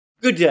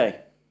Good day.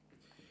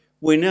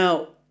 We're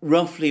now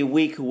roughly a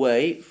week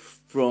away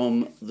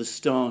from the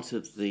start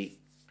of the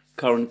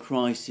current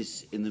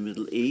crisis in the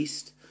Middle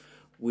East,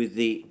 with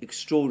the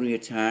extraordinary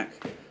attack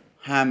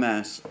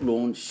Hamas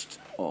launched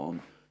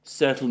on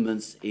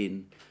settlements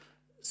in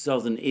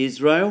southern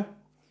Israel,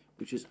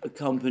 which is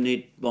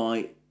accompanied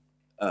by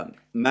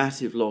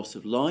massive loss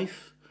of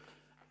life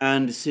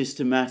and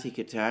systematic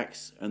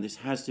attacks, and this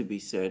has to be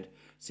said,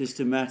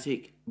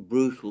 systematic,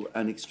 brutal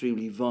and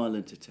extremely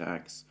violent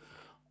attacks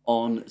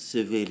on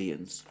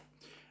civilians.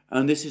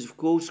 And this has, of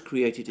course,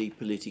 created a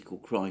political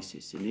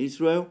crisis in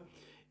Israel.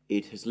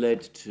 It has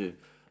led to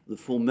the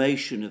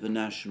formation of a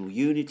national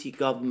unity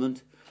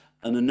government,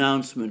 an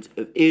announcement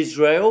of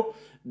Israel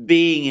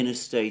being in a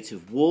state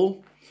of war,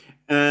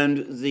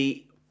 and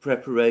the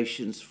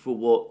preparations for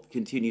what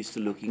continues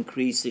to look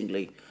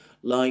increasingly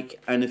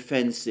like an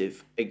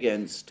offensive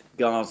against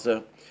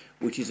Gaza,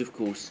 which is, of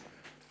course,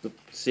 the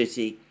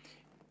city,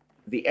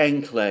 the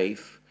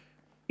enclave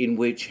in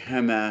which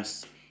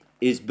Hamas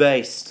is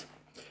based.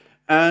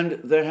 And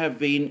there have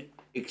been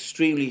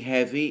extremely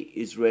heavy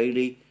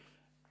Israeli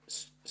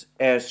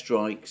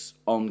airstrikes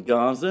on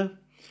Gaza,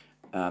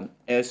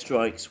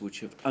 airstrikes which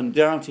have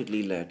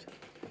undoubtedly led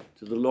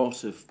to the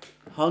loss of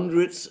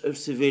hundreds of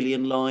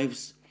civilian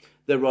lives.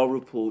 There are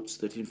reports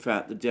that, in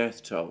fact, the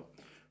death toll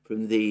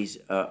from these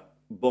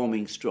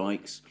bombing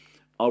strikes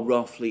are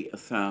roughly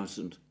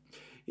 1,000.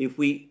 If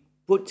we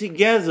put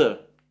together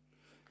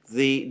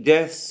the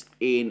deaths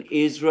in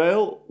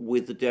Israel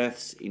with the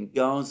deaths in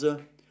Gaza,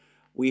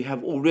 we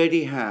have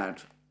already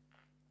had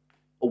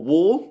a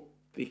war,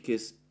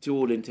 because to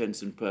all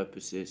intents and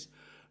purposes,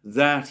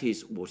 that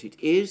is what it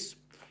is,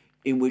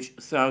 in which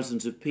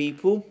thousands of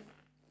people,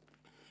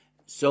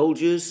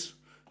 soldiers,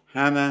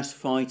 Hamas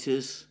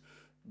fighters,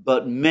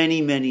 but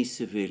many, many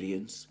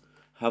civilians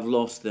have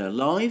lost their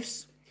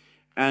lives.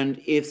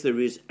 And if there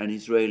is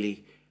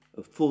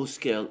a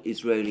full-scale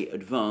Israeli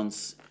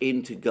advance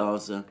into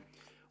Gaza,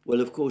 well,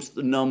 of course,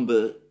 the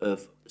number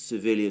of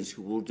civilians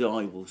who will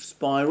die will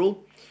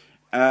spiral,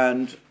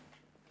 and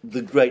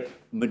the great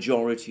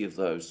majority of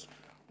those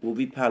will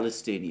be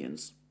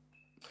Palestinians.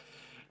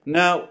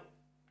 Now,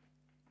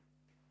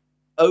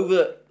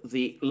 over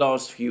the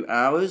last few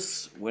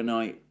hours, when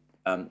I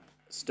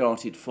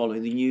started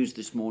following the news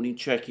this morning,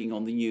 checking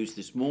on the news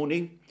this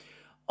morning,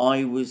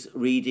 I was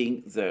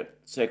reading that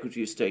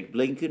Secretary of State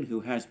Blinken,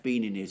 who has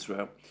been in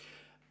Israel,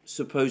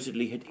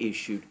 supposedly had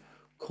issued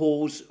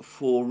calls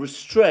for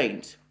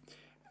restraint.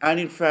 And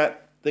in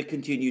fact, there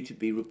continue to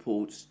be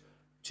reports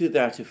to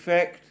that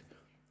effect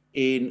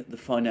in the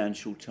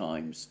Financial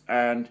Times.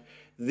 And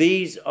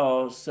these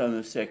are some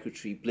of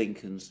Secretary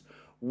Blinken's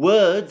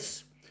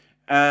words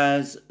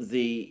as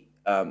the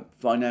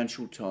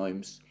Financial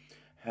Times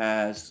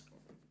has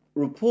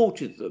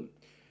reported them.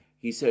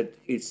 He said,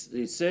 it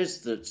says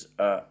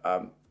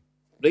that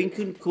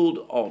Blinken called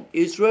on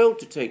Israel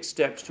to take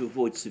steps to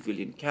avoid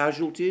civilian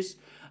casualties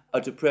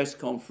at a press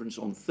conference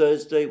on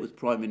Thursday with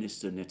Prime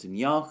Minister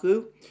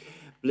Netanyahu.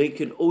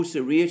 Blinken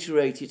also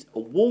reiterated a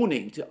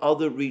warning to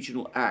other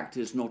regional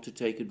actors not to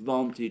take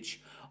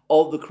advantage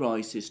of the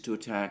crisis to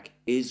attack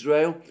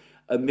Israel,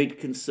 amid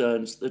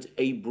concerns that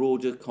a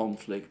broader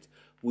conflict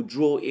would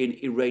draw in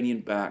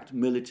Iranian-backed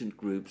militant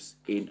groups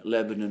in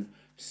Lebanon,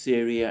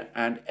 Syria,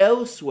 and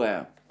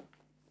elsewhere.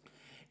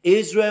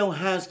 Israel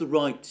has the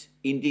right,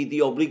 indeed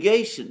the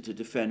obligation, to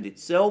defend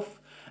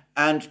itself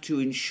and to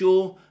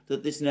ensure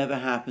that this never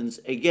happens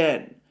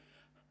again,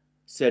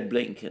 said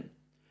Blinken.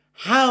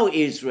 How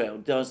Israel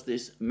does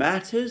this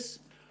matters.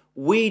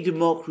 We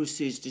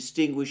democracies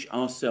distinguish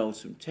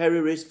ourselves from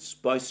terrorists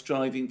by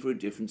striving for a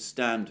different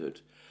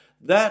standard.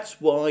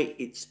 That's why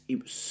it's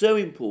so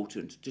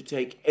important to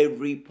take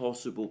every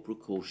possible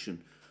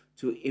precaution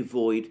to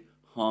avoid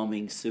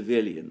harming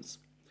civilians.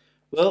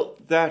 Well,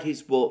 that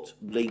is what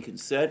Blinken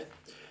said.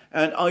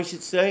 And I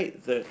should say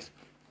that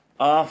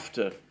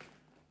after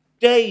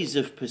days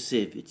of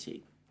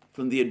passivity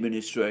from the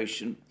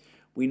administration,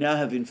 we now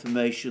have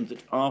information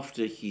that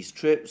after his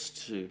trips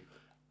to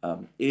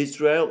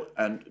Israel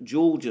and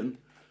Jordan,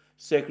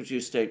 Secretary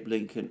of State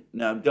Blinken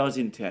now does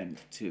intend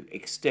to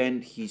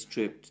extend his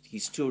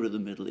tour of the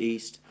Middle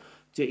East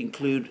to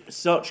include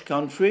such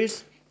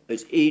countries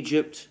as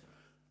Egypt,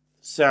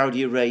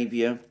 Saudi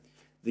Arabia,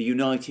 the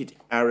United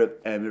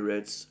Arab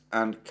Emirates,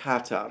 and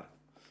Qatar.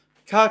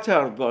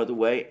 Qatar, by the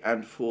way,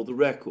 and for the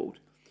record,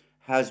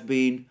 has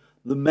been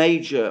the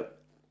major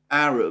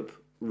Arab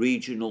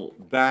regional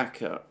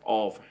backer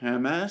of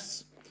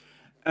Hamas,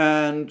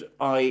 and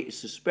I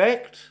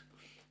suspect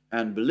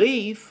and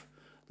believe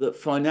that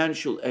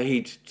financial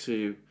aid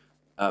to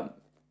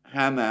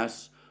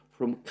Hamas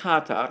from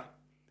Qatar,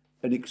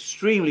 an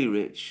extremely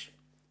rich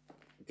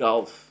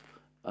Gulf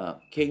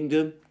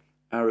kingdom,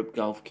 Arab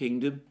Gulf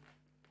kingdom,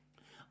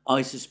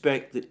 I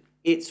suspect that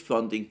its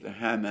funding for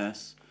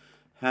Hamas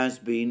has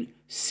been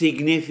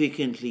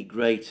significantly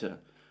greater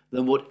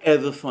than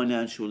whatever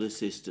financial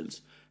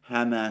assistance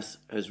Hamas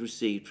has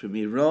received from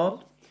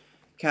Iran,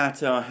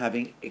 Qatar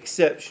having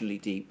exceptionally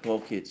deep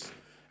pockets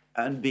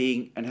and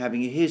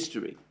having a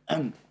history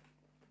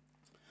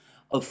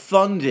of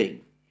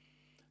funding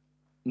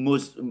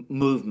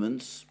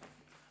movements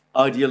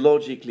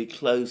ideologically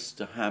close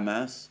to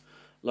Hamas,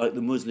 like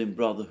the Muslim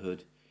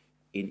Brotherhood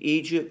in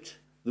Egypt,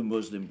 the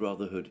Muslim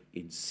Brotherhood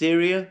in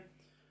Syria,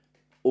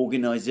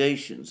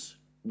 organizations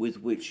with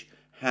which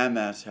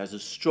Hamas has a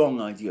strong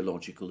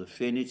ideological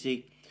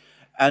affinity.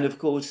 And of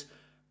course,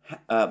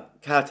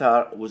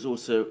 Qatar was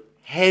also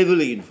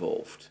heavily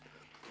involved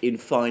in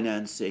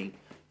financing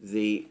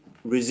the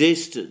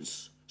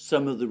resistance,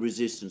 some of the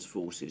resistance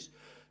forces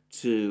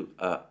to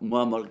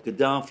Muammar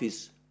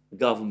Gaddafi's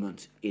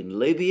government in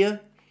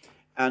Libya.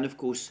 And of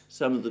course,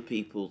 some of the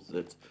people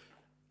that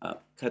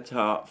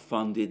Qatar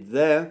funded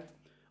there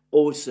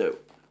also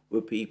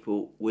were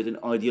people with an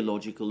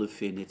ideological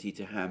affinity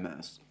to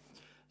Hamas.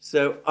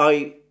 So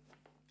I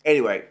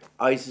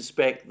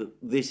suspect that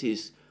this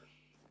is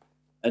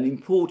an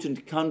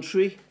important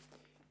country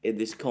in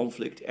this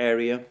conflict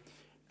area,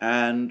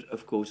 and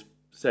of course,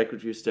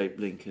 Secretary of State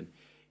Blinken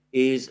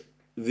is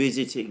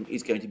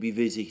going to be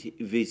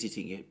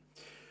visiting it.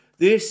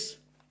 This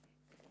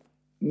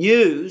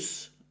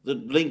news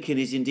that Blinken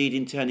is indeed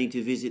intending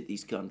to visit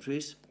these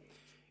countries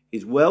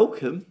is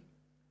welcome,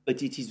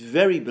 but it is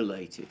very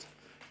belated.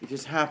 It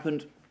has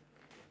happened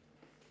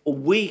a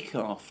week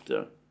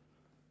after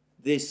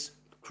this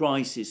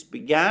crisis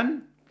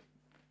began.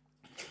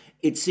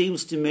 It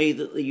seems to me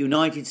that the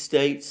United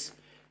States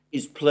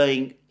is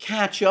playing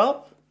catch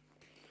up,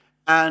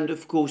 and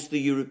of course the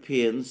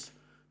Europeans,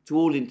 to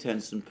all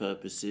intents and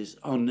purposes,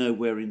 are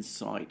nowhere in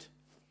sight.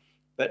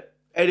 But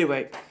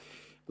anyway,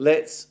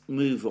 let's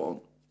move on,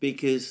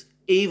 because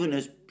even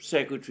as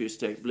Secretary of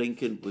State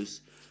Blinken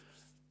was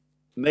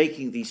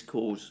making these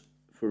calls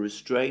for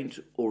restraint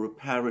or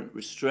apparent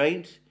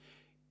restraint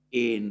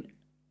in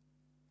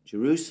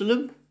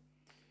Jerusalem,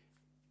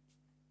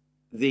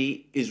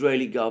 the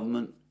Israeli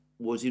government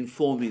was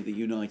informing the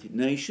United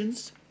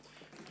Nations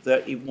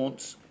that it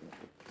wants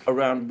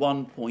around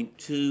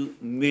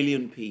 1.2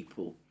 million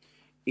people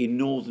in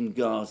northern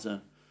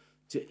Gaza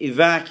to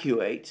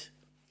evacuate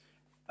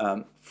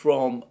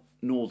from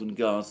northern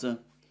Gaza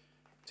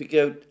to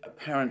go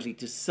apparently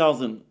to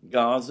southern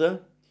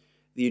Gaza.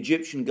 The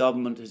Egyptian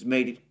government has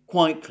made it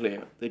quite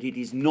clear that it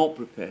is not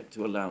prepared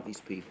to allow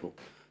these people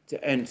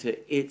to enter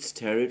its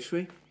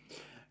territory,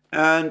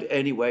 and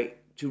anyway,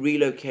 to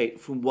relocate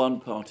from one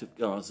part of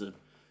Gaza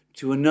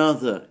to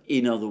another,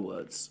 in other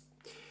words.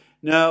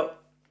 Now,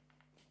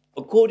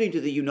 according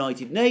to the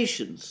United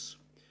Nations,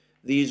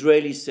 the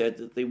Israelis said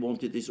that they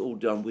wanted this all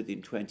done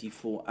within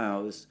 24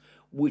 hours,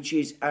 which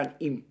is an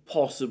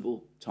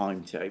impossible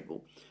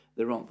timetable.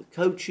 There aren't the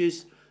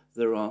coaches,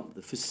 there aren't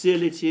the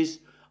facilities,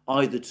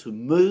 either to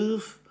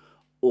move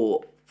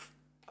or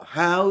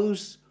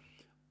house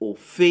or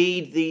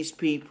feed these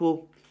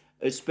people,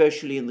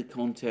 especially in the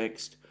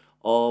context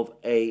of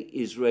a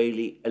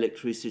Israeli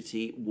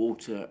electricity,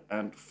 water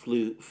and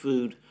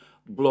food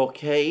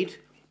blockade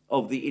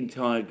of the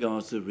entire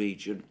Gaza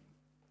region.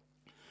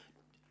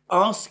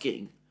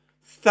 Asking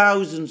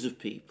thousands of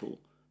people,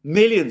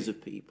 millions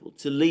of people,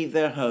 to leave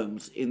their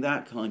homes in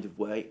that kind of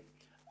way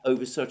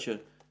over such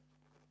a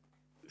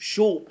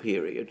short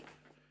period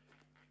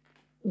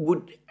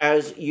would,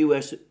 as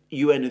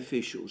UN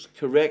officials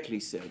correctly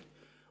said,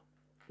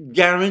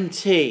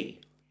 guarantee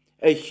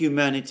a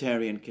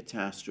humanitarian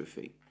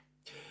catastrophe.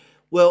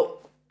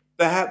 Well,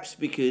 perhaps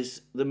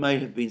because there may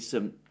have been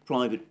some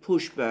private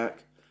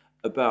pushback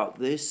about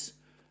this,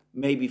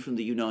 maybe from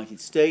the United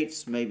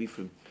States, maybe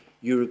from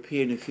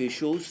European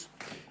officials,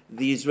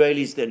 the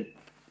Israelis then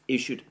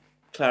issued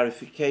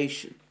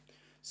clarification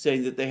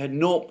saying that they had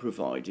not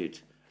provided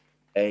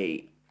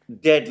a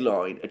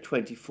deadline, a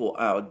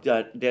 24-hour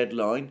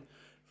deadline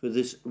for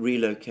this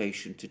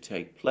relocation to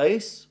take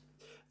place,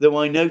 though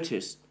I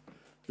noticed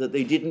that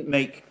they didn't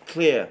make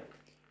clear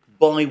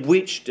by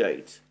which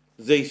date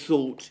they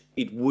thought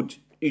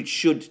it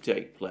should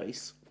take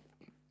place.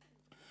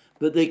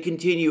 But they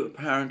continue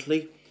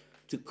apparently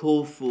to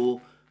call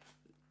for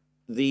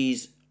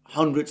these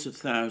hundreds of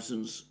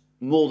thousands,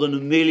 more than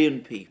 1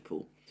 million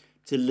people,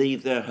 to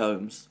leave their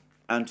homes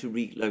and to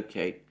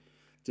relocate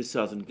to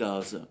southern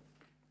Gaza.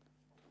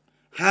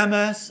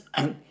 Hamas,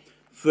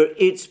 for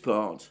its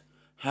part,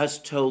 has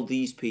told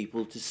these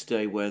people to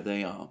stay where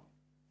they are.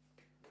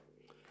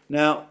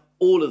 Now,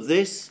 all of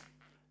this,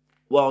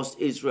 whilst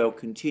Israel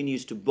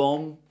continues to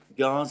bomb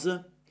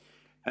Gaza,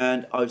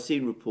 and I've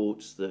seen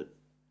reports that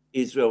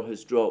Israel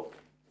has dropped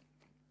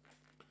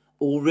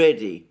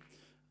already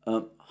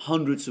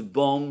hundreds of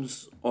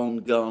bombs on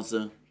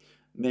Gaza,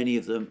 many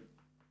of them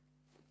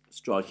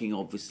striking,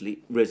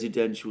 obviously,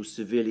 residential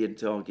civilian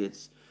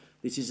targets.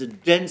 This is a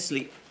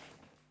densely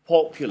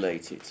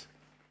populated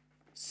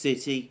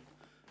city.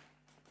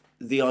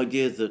 The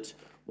idea that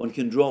one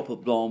can drop a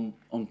bomb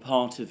on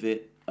part of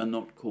it and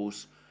not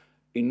cause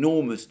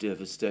enormous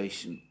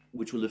devastation,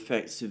 which will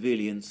affect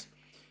civilians,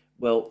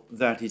 well,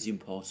 that is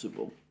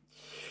impossible.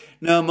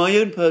 Now, my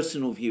own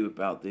personal view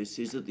about this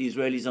is that the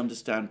Israelis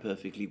understand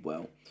perfectly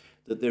well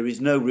that there is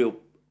no real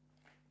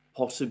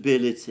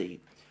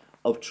possibility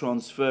of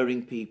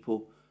transferring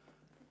people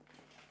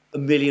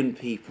 1 million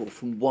people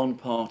from one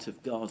part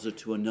of Gaza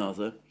to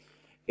another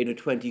in a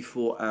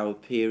 24-hour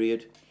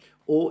period,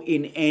 or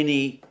in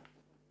any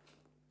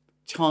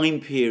time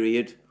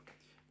period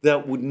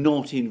that would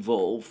not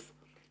involve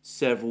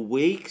several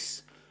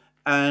weeks.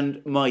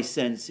 And my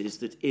sense is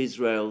that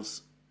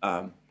Israel's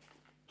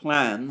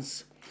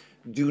plans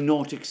do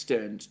not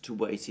extend to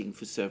waiting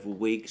for several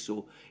weeks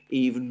or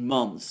even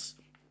months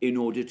in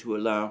order to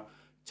allow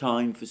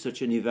time for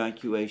such an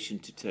evacuation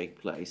to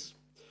take place.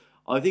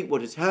 I think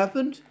what has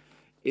happened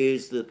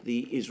is that the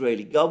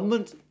Israeli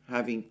government,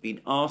 having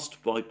been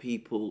asked by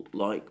people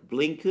like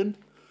Blinken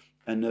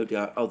and no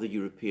doubt other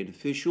European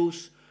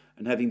officials,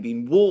 and having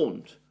been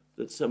warned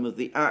that some of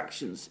the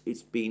actions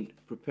it's been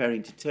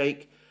preparing to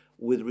take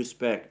with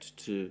respect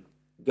to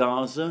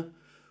Gaza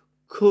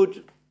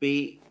could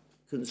be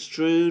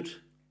construed,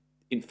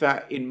 in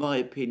fact, in my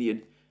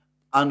opinion,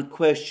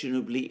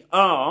 unquestionably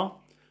are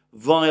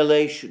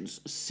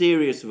violations,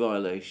 serious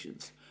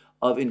violations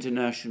of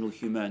international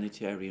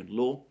humanitarian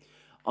law.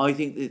 I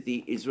think that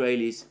the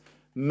Israelis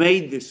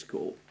made this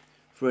call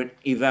for an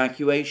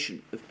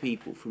evacuation of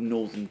people from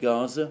northern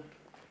Gaza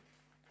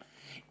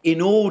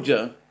in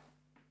order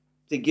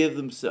to give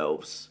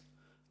themselves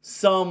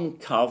some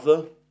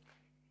cover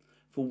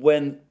for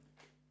when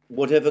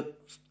whatever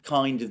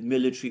kind of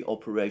military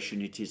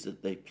operation it is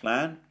that they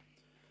plan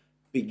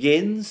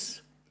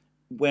begins,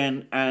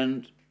 when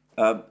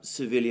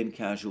civilian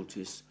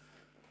casualties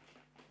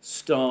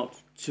start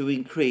to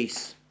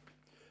increase.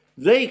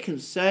 They can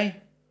say,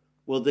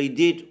 well, they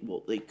did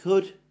what they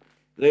could.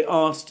 They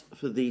asked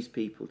for these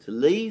people to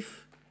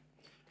leave,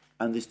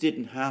 and this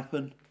didn't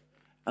happen.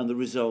 And the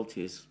result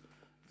is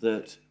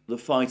that the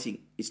fighting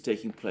is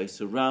taking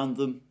place around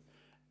them,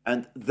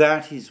 and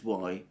that is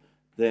why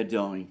they're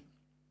dying.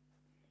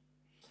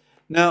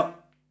 Now,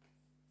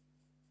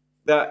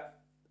 that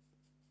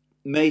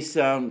may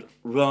sound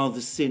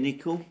rather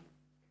cynical,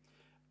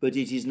 but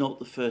it is not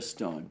the first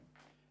time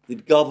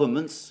that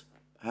governments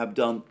have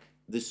done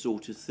this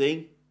sort of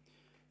thing.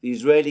 The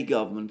Israeli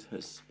government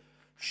has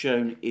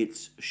shown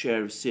its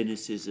share of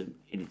cynicism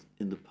in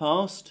the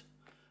past,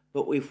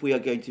 but if we are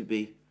going to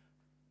be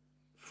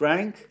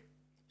frank,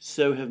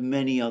 so have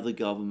many other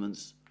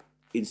governments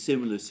in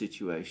similar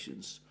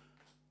situations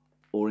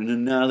or in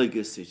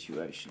analogous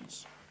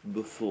situations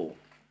before.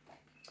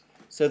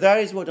 So that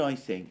is what I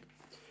think.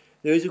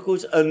 There is, of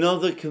course,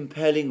 another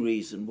compelling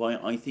reason why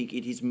I think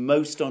it is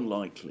most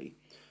unlikely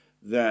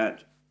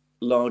that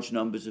large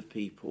numbers of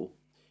people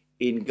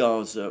in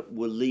Gaza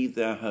will leave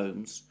their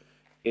homes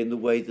in the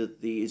way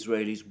that the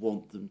Israelis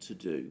want them to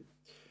do.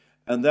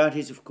 And that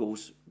is, of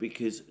course,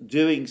 because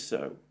doing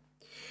so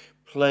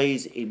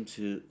plays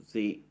into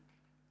the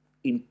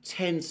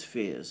intense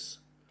fears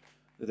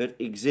that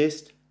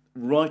exist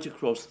right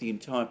across the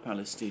entire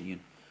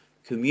Palestinian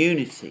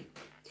community,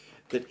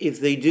 that if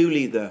they do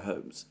leave their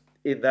homes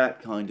in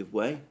that kind of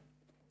way,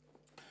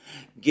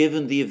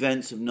 given the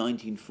events of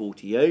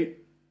 1948,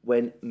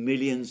 when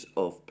millions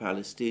of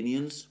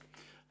Palestinians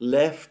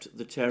left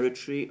the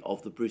territory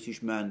of the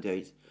British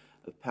Mandate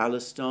of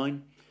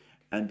Palestine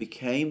and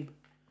became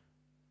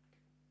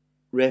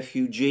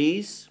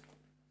refugees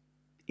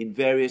in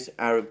various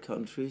Arab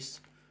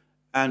countries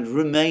and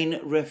remain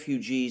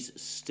refugees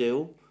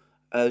still,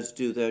 as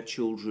do their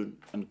children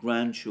and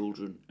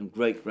grandchildren and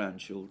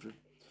great-grandchildren.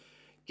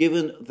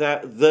 Given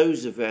that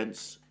those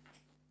events,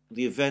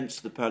 the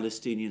events the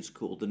Palestinians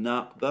call the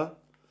Nakba,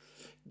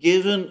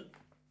 given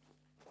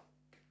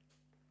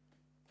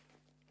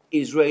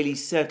Israeli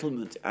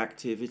settlement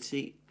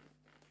activity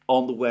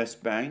on the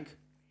West Bank,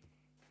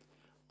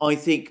 I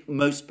think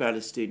most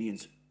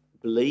Palestinians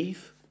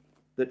believe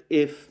that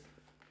if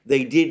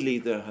they did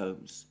leave their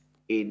homes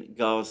in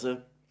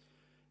Gaza,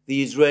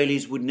 the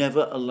Israelis would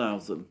never allow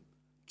them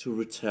to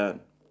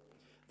return.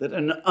 That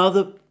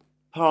another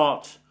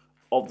part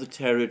of the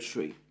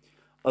territory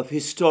of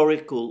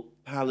historical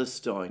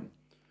Palestine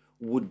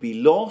would be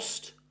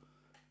lost,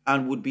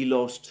 and would be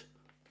lost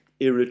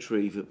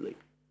irretrievably.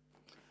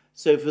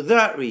 So for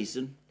that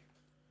reason,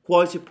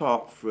 quite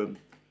apart from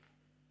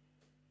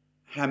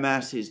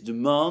Hamas's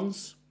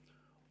demands,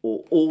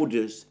 or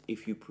orders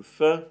if you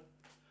prefer,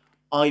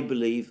 I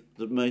believe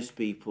that most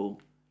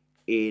people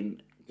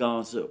in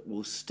Gaza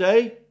will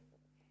stay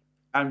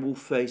and will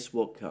face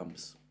what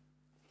comes.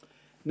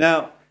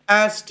 Now,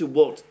 as to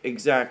what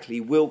exactly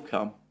will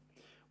come,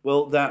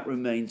 well, that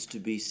remains to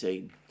be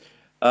seen.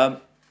 There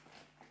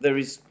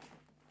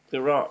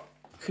are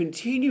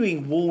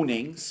continuing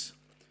warnings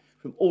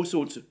from all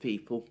sorts of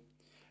people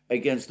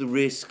against the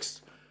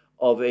risks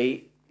of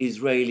an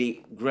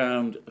Israeli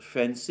ground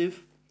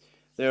offensive.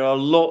 There are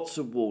lots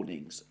of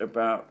warnings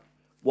about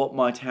what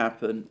might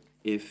happen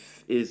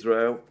if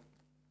Israel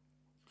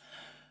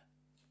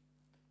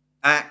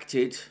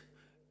acted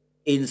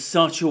in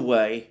such a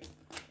way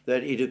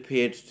that it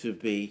appeared to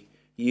be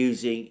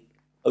using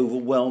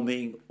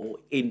overwhelming or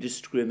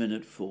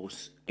indiscriminate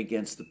force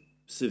against the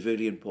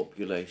civilian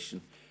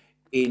population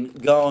in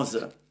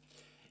Gaza.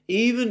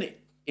 Even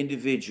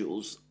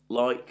individuals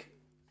like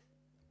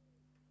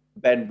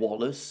Ben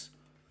Wallace,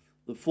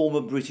 the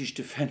former British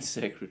Defence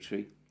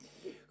Secretary,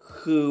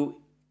 who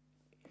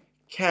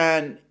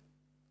can,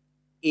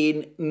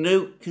 in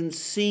no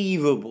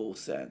conceivable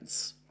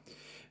sense,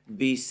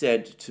 be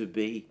said to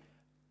be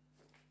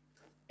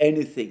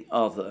anything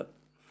other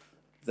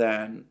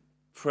than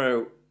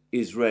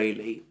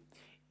pro-Israeli.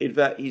 In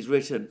fact, he's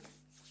written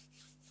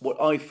what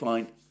I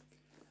find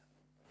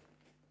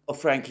a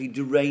frankly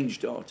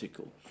deranged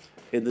article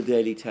in the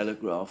Daily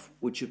Telegraph,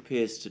 which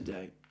appears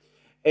today.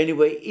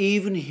 Anyway,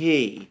 even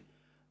he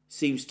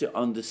seems to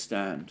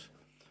understand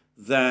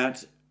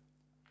that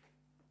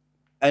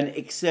an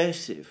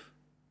excessive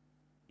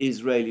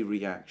Israeli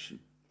reaction,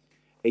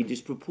 a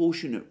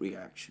disproportionate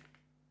reaction,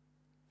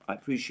 I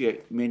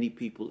appreciate many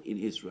people in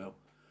Israel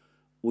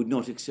would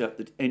not accept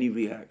that any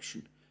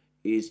reaction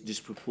is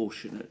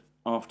disproportionate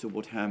after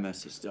what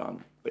Hamas has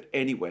done. But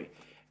anyway,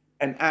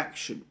 an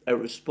action, a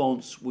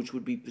response which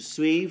would be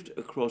perceived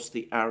across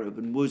the Arab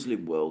and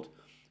Muslim world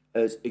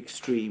as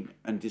extreme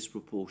and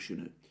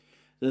disproportionate,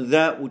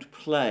 that would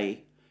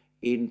play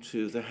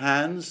into the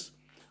hands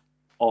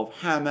of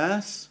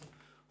Hamas,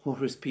 or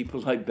as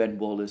people like Ben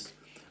Wallace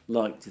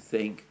like to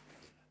think,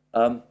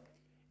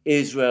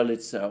 Israel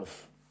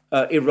itself,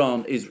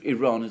 Iran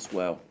as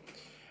well.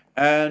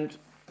 And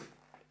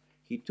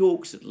he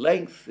talks at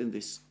length in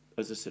this,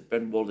 as I said,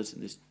 Ben Wallace,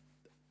 in this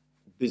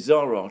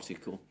bizarre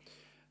article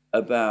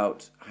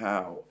about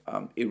how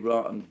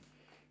Iran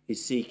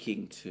is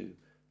seeking to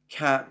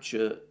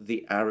capture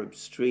the Arab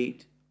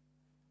street,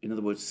 in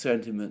other words,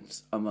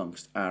 sentiments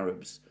amongst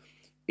Arabs,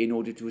 in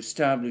order to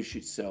establish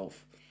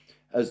itself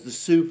as the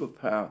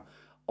superpower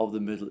of the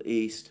Middle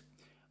East.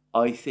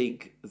 I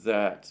think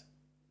that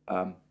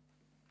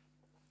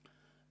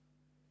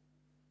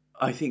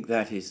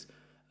is,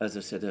 as I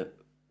said, a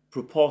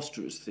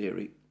preposterous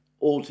theory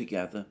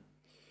altogether.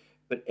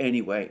 But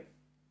anyway,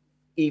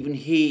 even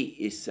he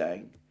is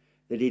saying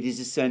that it is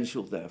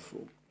essential,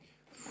 therefore,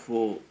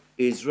 for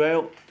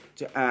Israel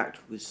to act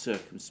with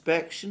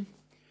circumspection,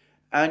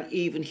 and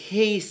even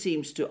he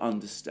seems to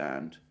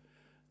understand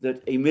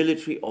that a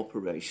military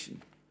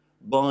operation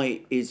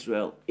by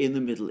Israel in the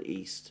Middle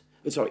East,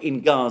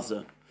 in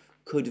Gaza,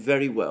 could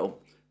very well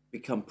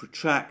become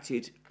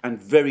protracted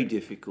and very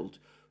difficult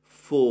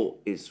for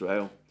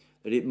Israel,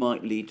 that it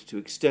might lead to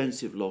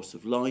extensive loss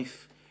of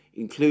life,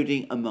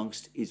 including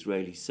amongst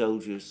Israeli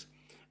soldiers,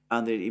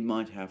 and that it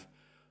might have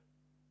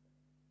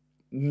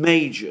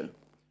major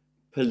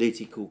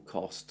political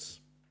costs.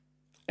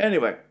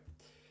 Anyway,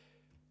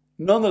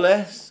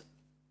 nonetheless,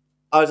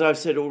 as I've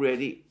said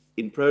already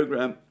in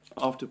programme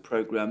after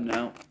programme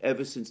now,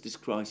 ever since this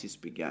crisis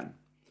began,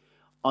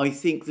 I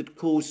think that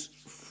calls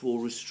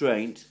for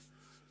restraint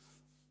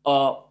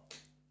are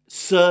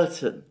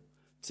certain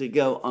to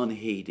go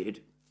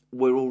unheeded.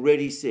 We're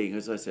already seeing,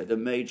 as I said, a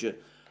major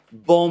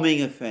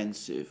bombing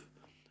offensive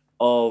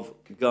of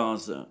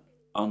Gaza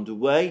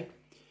underway.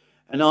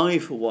 And I,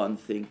 for one,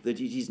 think that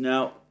it is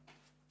now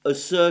a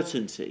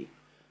certainty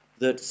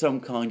that some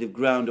kind of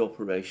ground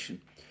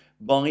operation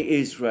by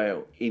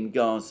Israel in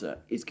Gaza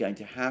is going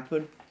to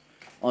happen.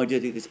 I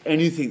don't think there's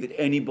anything that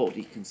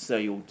anybody can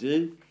say or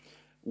do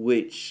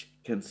which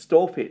can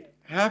stop it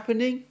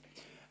happening.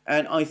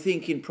 And I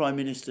think in Prime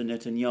Minister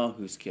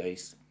Netanyahu's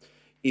case,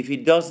 if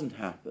it doesn't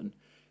happen,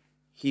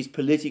 his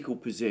political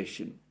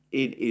position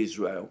in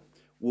Israel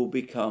will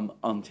become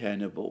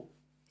untenable.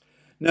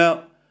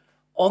 Now,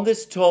 on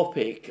this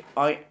topic,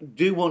 I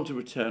do want to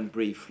return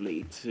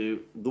briefly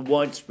to the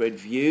widespread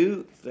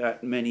view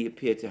that many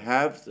appear to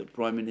have that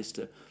Prime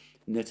Minister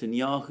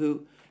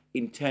Netanyahu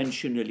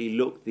intentionally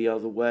looked the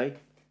other way,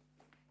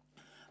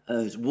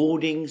 as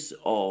warnings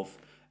of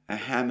a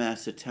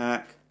Hamas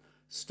attack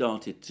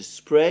started to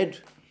spread,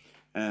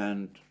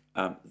 and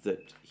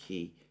that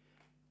he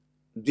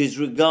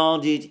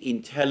disregarded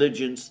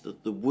intelligence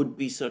that there would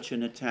be such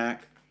an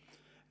attack,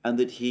 and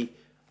that he,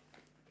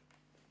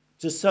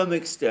 to some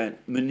extent,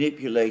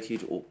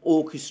 manipulated or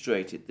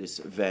orchestrated this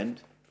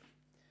event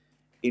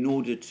in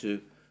order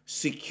to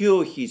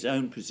secure his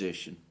own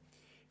position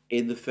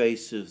in the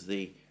face of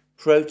the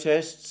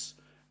protests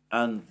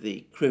and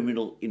the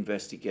criminal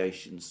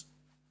investigations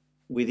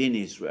within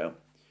Israel,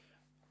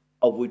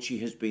 of which he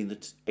has been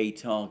a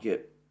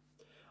target.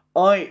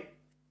 I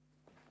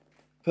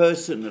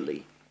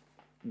personally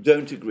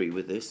don't agree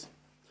with this.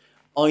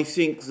 I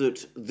think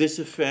that this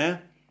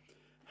affair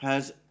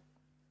has,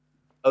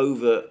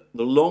 over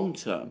the long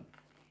term,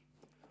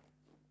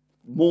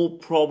 more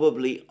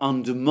probably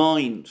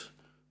undermined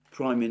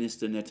Prime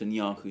Minister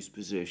Netanyahu's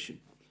position.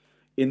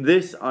 In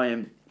this, I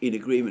am in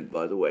agreement,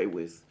 by the way,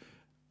 with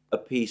a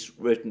piece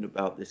written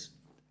about this,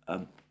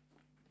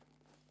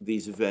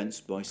 these events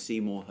by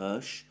Seymour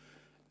Hersh.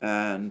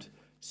 And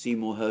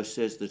Seymour Hersh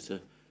says that a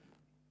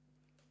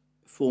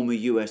former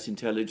US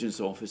intelligence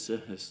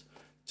officer has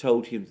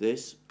told him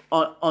this.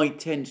 I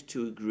tend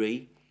to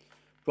agree.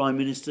 Prime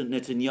Minister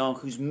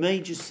Netanyahu's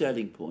major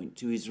selling point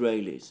to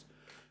Israelis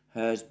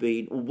has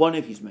been, or one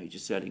of his major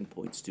selling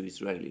points to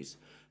Israelis,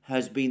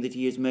 has been that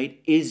he has made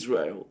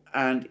Israel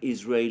and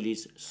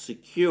Israelis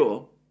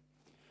secure,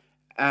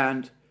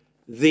 and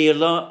the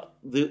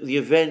the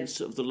events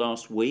of the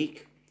last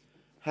week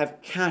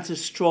have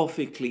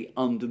catastrophically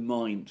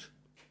undermined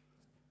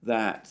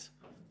that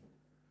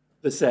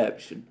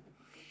perception.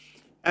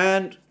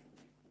 And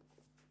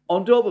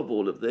on top of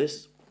all of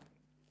this,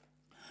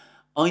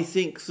 I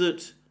think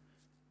that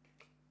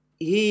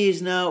he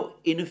is now,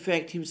 in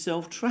effect,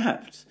 himself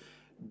trapped,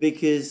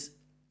 because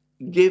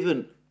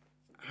given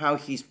how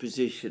his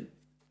position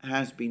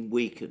has been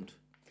weakened,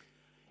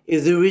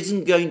 if there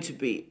isn't going to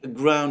be a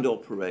ground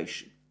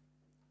operation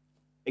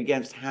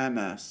against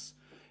Hamas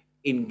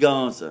in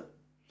Gaza,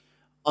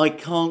 I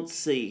can't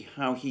see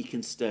how he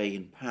can stay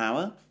in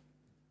power.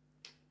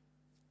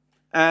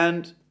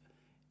 And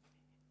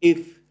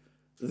if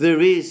there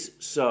is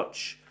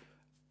such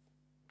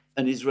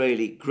an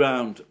Israeli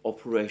ground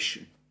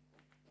operation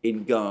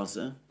in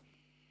Gaza,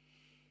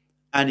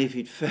 and if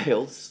it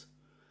fails,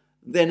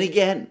 then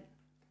again,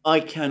 I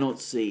cannot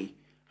see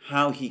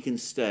how he can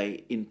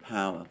stay in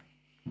power.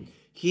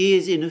 He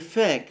is, in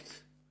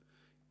effect,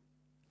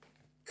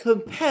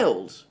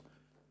 compelled,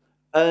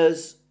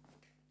 as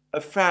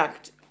a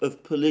fact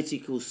of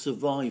political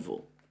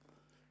survival,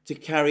 to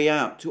carry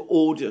out, to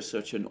order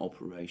such an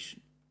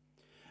operation.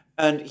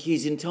 And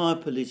his entire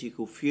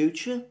political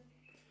future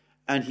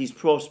and his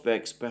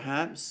prospects,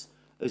 perhaps,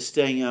 of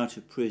staying out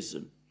of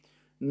prison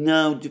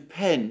now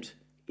depend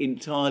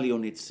entirely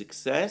on its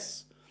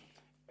success.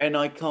 And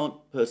I can't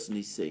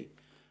personally see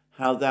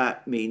how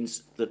that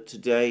means that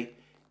today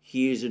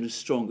he is in a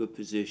stronger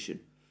position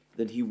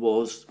than he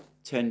was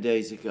 10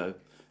 days ago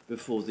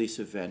before this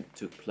event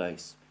took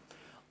place.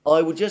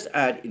 I would just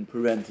add in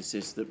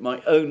parenthesis that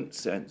my own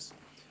sense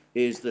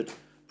is that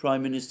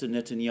Prime Minister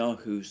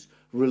Netanyahu's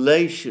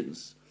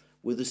relations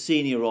with the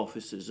senior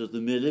officers of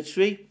the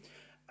military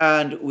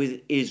and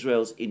with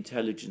Israel's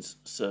intelligence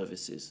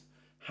services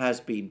has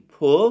been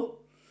poor.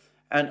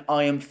 And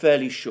I am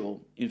fairly sure,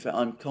 in fact,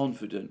 I'm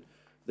confident,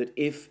 that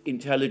if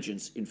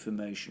intelligence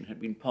information had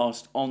been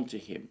passed on to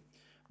him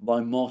by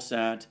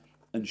Mossad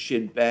and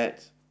Shin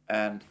Bet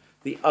and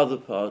the other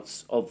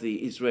parts of the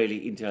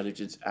Israeli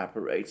intelligence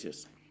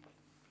apparatus,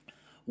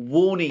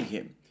 warning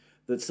him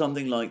that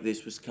something like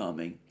this was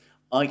coming,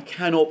 I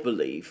cannot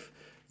believe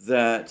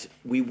that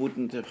we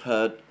wouldn't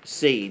have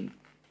seen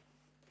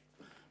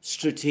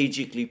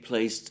strategically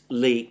placed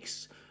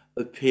leaks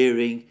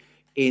appearing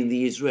in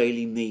the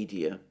Israeli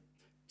media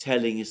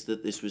telling us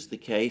that this was the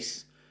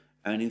case.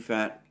 And in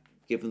fact,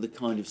 given the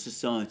kind of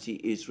society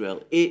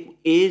Israel it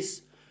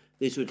is,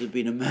 this would have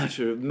been a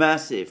matter of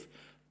massive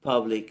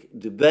public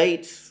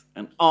debate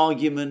and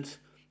argument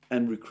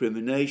and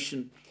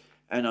recrimination.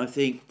 And I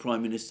think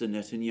Prime Minister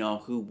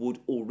Netanyahu would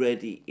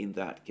already, in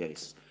that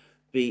case,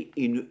 be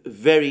in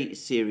very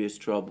serious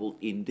trouble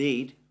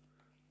indeed.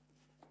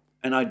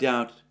 And I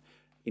doubt,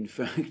 in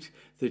fact,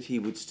 that he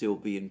would still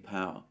be in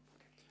power.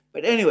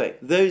 But anyway,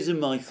 those are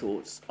my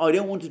thoughts. I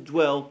don't want to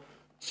dwell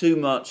too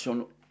much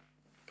on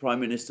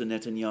Prime Minister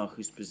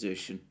Netanyahu's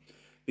position,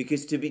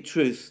 because to be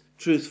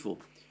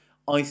truthful,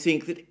 I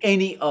think that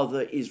any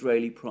other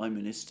Israeli Prime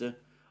Minister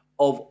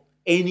of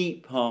any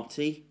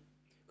party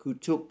who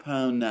took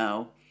power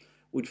now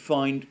would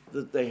find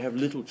that they have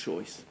little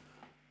choice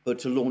but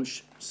to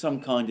launch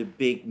some kind of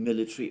big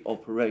military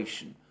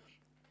operation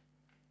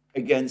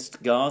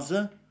against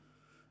Gaza.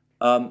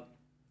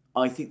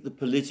 I think the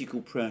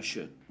political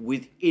pressure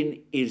within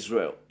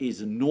Israel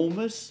is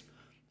enormous,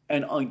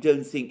 and I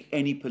don't think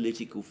any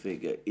political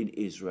figure in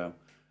Israel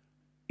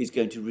is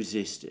going to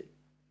resist it.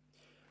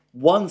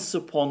 Once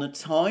upon a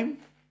time,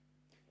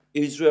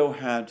 Israel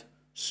had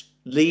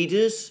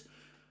leaders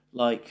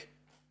like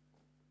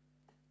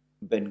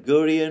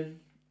Ben-Gurion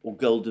or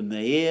Golda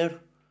Meir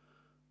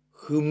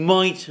who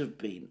might have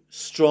been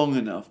strong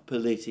enough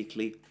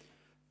politically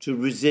to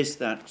resist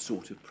that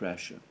sort of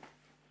pressure.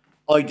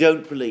 I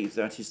don't believe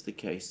that is the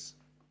case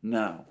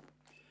now.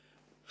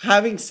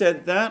 Having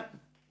said that,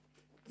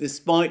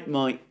 despite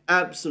my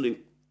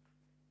absolute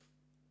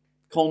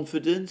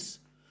confidence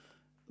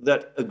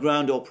that a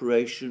ground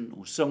operation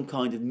or some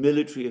kind of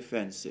military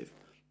offensive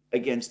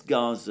against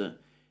Gaza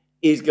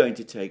is going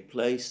to take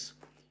place,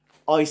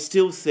 I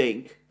still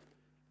think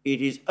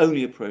it is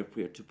only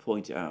appropriate to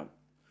point out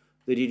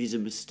that it is a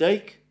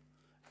mistake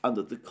and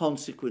that the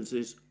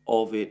consequences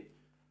of it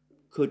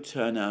could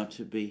turn out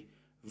to be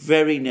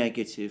very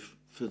negative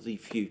for the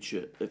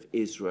future of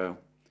Israel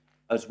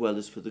as well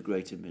as for the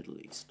greater Middle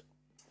East.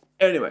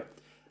 Anyway,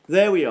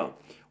 there we are.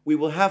 We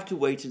will have to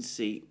wait and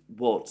see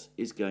what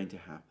is going to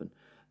happen.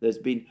 There's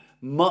been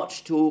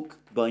much talk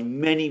by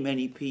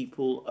many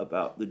people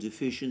about the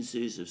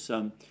deficiencies of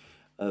some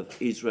of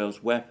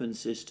Israel's weapon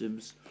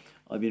systems.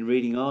 I've been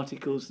reading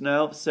articles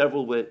now,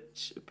 several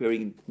which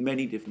appearing in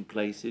many different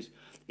places,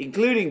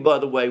 including, by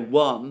the way,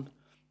 one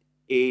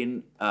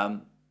in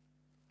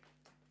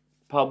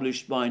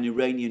published by an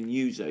Iranian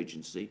news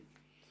agency.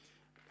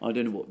 I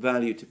don't know what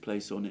value to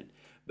place on it,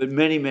 but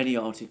many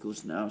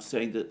articles now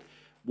saying that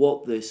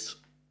what the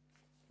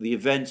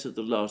events of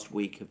the last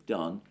week have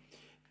done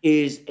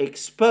is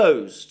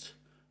exposed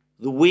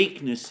the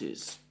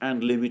weaknesses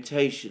and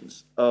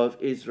limitations of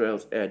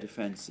Israel's air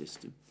defense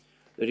system.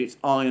 that its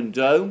Iron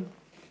Dome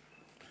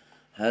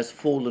has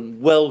fallen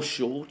well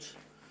short,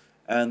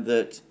 and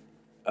that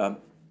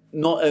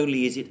not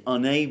only is it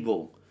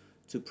unable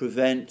to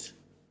prevent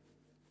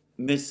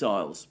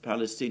missiles,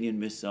 Palestinian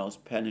missiles,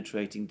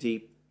 penetrating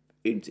deep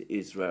into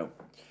Israel,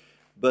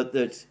 but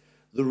that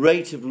the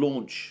rate of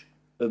launch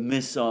of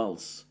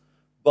missiles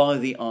by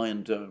the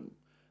Iron Dome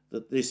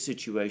that this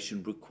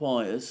situation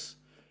requires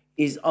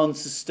is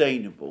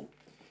unsustainable,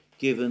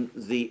 given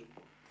the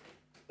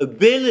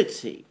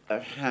ability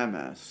of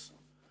Hamas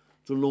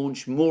to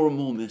launch more and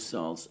more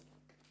missiles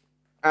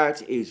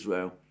at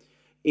Israel,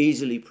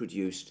 easily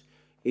produced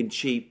in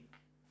cheap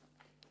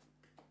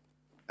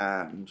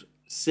and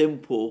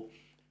simple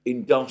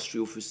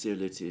industrial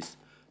facilities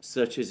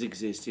such as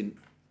exist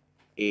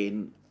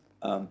in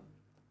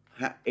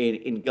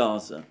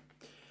Gaza.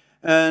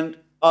 And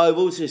I've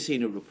also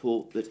seen a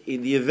report that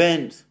in the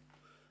event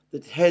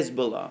that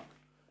Hezbollah,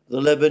 the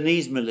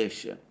Lebanese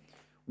militia,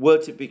 were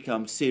to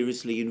become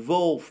seriously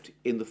involved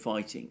in the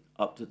fighting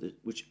up to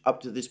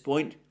this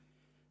point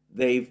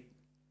they've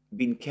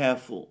been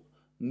careful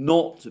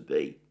not to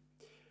be.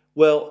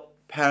 Well,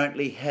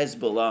 apparently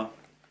Hezbollah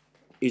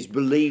is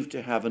believed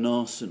to have an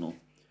arsenal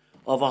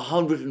of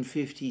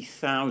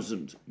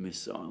 150,000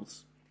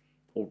 missiles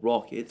or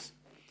rockets,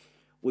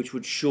 which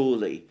would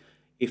surely,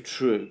 if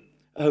true,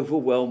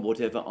 overwhelm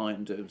whatever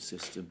Iron Dome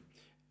system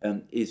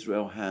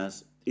Israel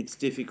has. It's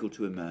difficult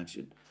to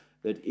imagine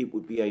that it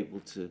would be able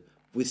to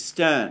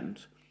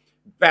withstand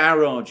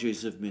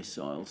barrages of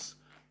missiles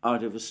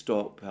out of a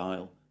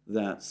stockpile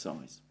that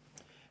size.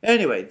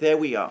 Anyway, there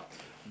we are.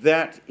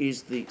 That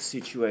is the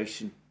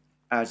situation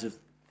as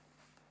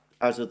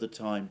of the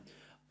time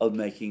of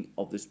making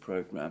of this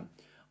program.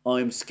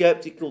 I'm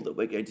skeptical that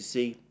we're going to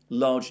see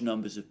large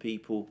numbers of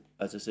people,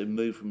 as I said,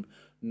 move from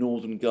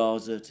northern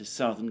Gaza to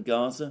southern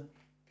Gaza.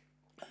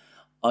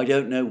 I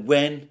don't know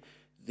when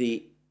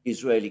the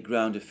Israeli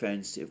ground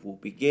offensive will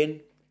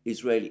begin.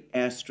 Israeli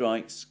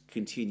airstrikes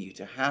continue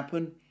to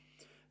happen.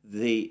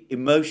 The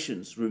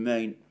emotions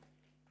remain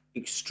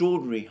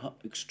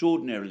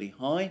extraordinarily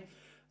high.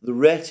 The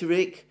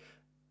rhetoric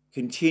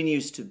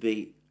continues to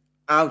be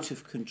out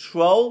of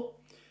control.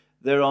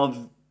 There are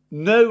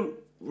no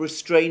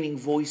restraining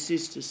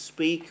voices to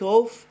speak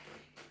of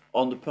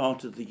on the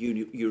part of the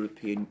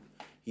European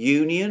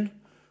Union,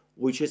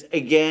 which has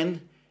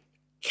again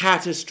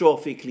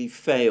catastrophically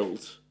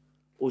failed,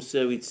 or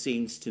so it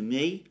seems to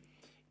me,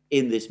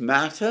 in this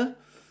matter.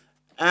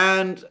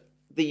 And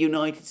the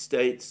United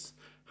States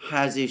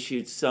has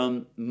issued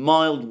some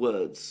mild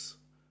words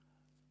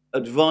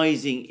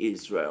advising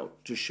Israel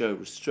to show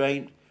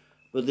restraint,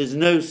 but there's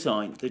no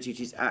sign that it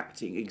is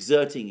acting,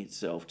 exerting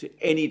itself to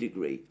any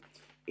degree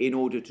in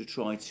order to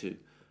try to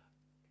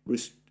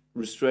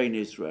restrain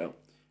Israel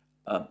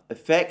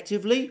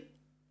effectively.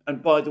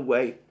 And by the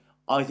way,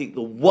 I think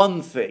the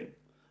one thing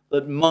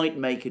that might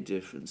make a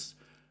difference,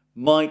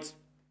 might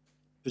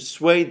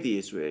persuade the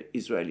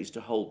Israelis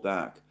to hold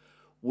back,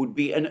 would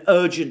be an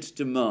urgent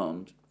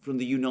demand from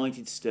the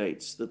United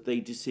States that they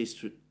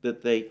desist,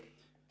 that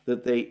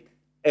they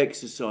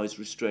exercise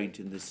restraint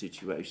in this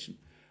situation.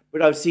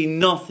 But I've seen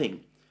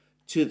nothing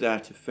to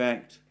that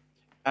effect.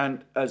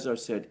 And as I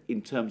said,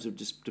 in terms of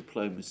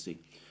diplomacy,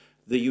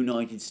 the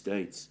United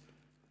States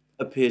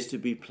appears to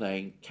be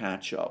playing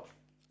catch up.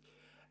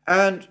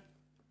 And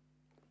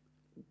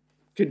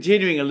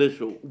continuing a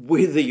little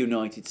with the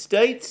United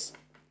States,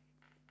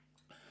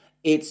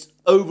 its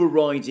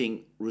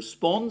overriding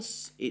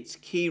response, its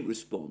key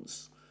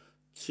response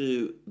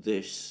to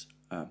this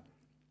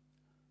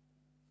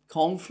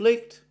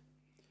conflict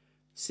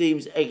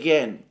seems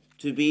again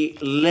to be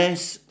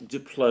less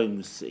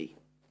diplomacy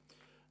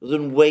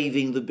than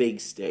waving the big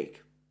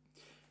stick.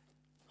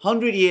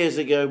 100 years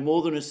ago,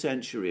 more than a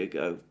century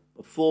ago,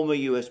 a former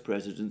US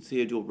President,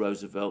 Theodore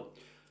Roosevelt,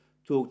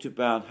 talked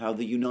about how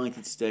the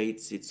United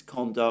States, its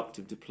conduct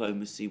of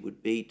diplomacy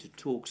would be to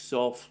talk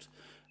soft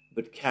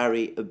but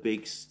carry a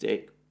big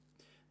stick.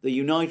 The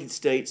United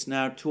States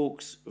now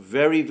talks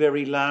very,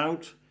 very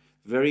loud,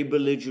 very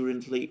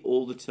belligerently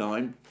all the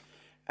time,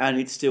 and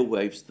it still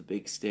waves the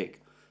big stick.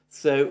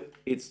 So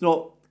it's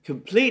not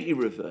completely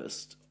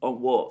reversed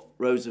on what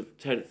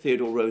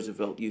Theodore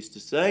Roosevelt used to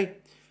say,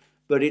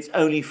 but it's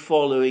only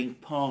following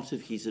part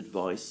of his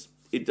advice.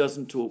 It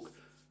doesn't talk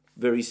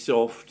very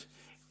soft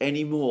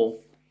anymore,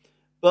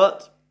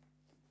 but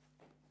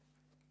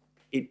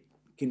it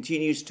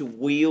continues to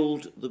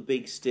wield the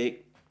big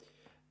stick,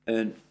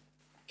 and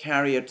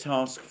carrier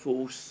task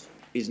force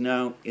is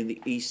now in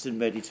the Eastern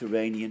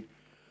Mediterranean.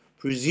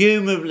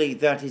 Presumably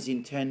that is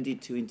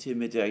intended to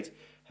intimidate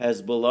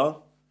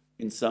Hezbollah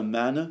in some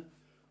manner,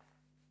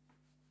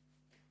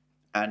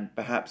 and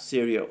perhaps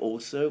Syria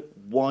also.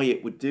 Why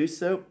it would do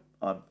so,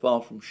 I'm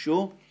far from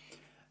sure.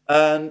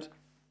 And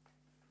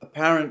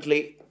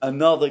apparently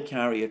another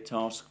carrier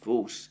task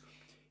force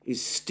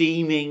is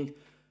steaming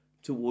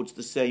towards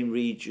the same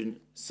region.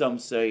 Some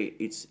say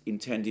it's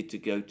intended to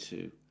go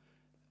to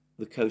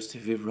the coast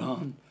of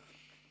Iran.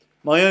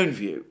 My own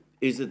view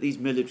is that these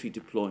military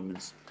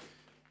deployments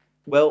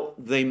well,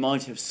 they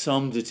might have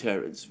some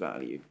deterrence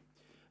value,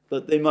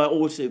 but they might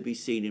also be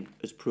seen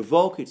as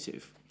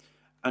provocative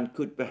and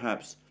could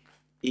perhaps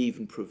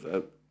even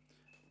provoke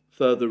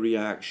further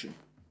reaction.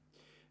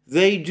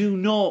 They do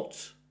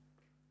not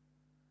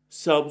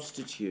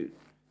substitute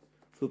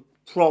for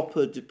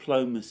proper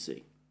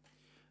diplomacy.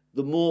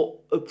 The more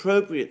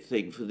appropriate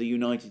thing for the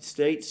United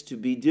States to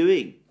be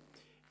doing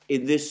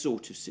in this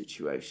sort of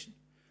situation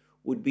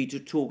would be to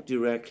talk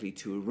directly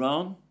to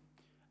Iran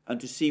and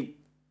to see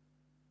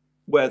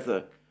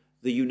whether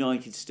the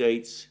United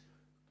States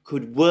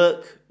could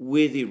work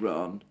with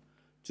Iran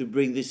to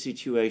bring this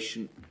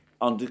situation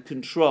under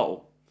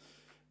control.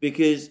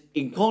 Because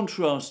in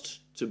contrast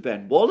to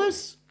Ben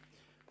Wallace,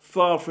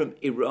 far from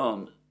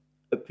Iran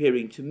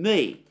appearing to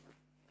me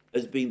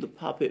as being the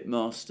puppet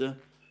master,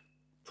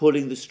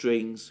 pulling the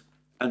strings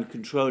and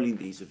controlling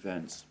these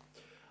events,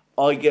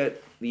 I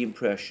get the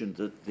impression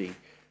that the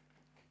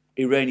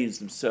Iranians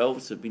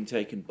themselves have been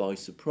taken by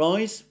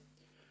surprise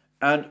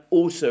and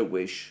also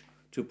wish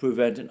to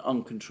prevent an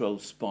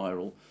uncontrolled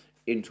spiral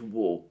into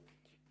war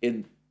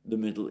in the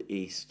Middle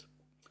East.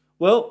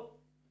 Well,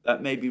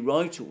 that may be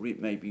right or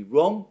it may be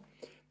wrong,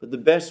 but the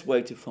best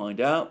way to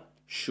find out,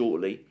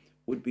 surely,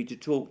 would be to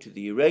talk to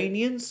the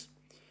Iranians.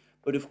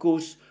 But of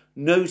course,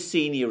 no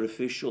senior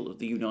official of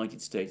the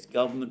United States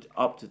government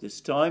up to this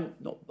time,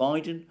 not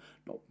Biden,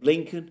 not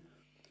Blinken,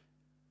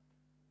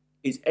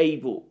 is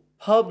able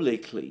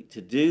publicly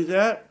to do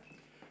that.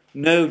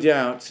 No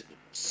doubt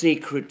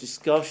secret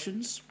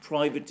discussions,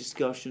 private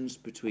discussions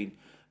between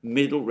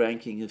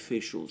middle-ranking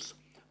officials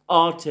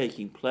are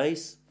taking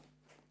place,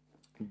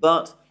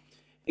 but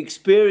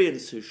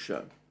experience has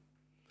shown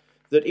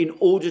that in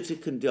order to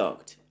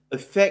conduct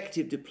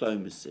effective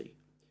diplomacy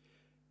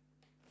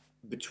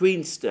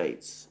between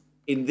states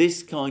in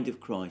this kind of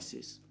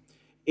crisis,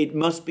 it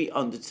must be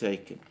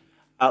undertaken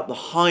at the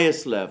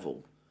highest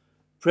level,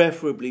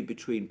 preferably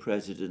between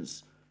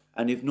presidents,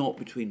 and if not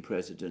between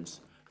presidents,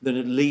 then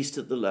at least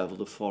at the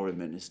level of foreign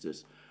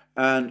ministers.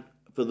 And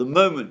for the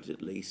moment,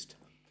 at least,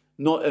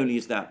 not only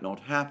is that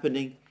not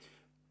happening,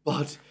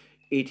 but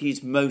it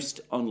is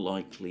most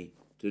unlikely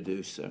to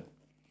do so.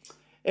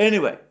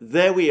 Anyway,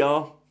 there we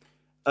are.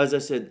 As I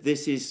said,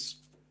 this is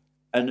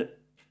a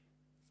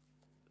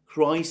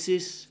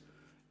crisis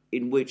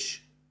in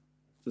which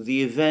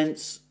the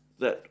events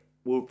that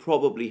will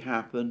probably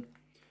happen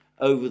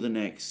over the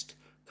next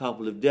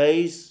couple of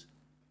days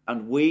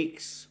and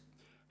weeks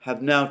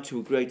have now, to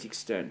a great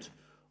extent,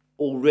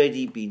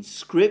 already been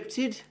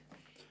scripted,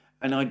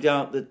 and I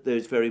doubt that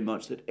there's very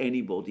much that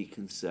anybody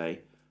can say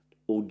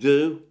or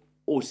do,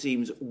 or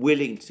seems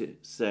willing to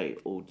say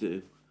or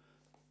do,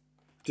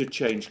 to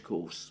change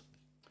course.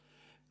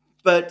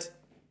 But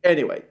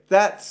anyway,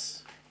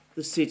 that's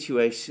the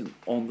situation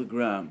on the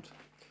ground.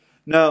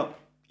 Now,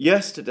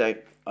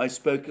 yesterday I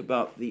spoke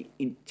about the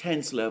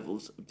intense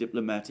levels of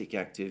diplomatic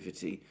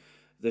activity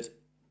that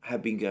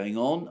have been going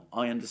on.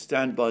 I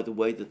understand, by the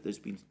way, that there's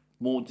been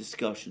more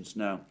discussions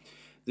now,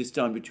 this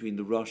time between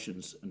the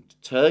Russians and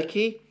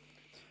Turkey,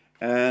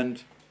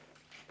 and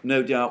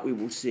no doubt we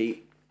will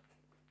see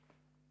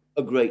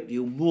a great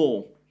deal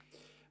more.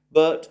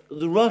 But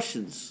the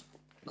Russians,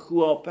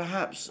 who are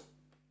perhaps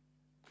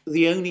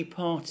the only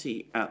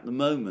party at the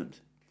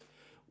moment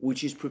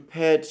which is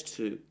prepared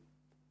to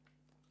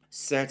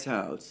set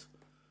out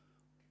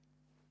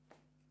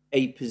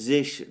a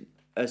position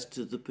as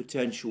to the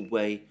potential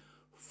way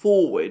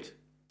forward,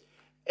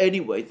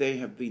 anyway, they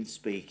have been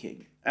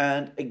speaking.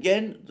 And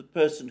again, the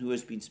person who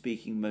has been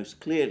speaking most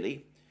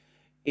clearly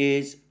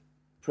is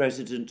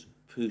President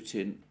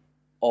Putin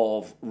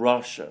of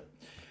Russia.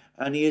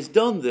 And he has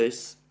done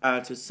this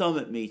at a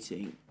summit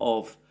meeting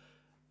of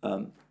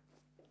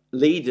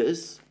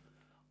leaders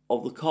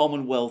of the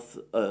Commonwealth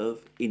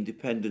of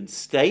Independent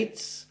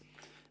States,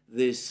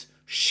 this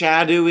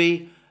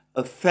shadowy,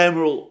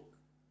 ephemeral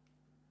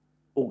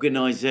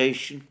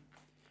organization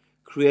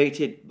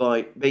created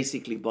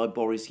basically by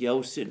Boris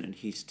Yeltsin and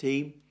his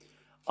team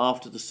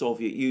after the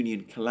Soviet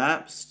Union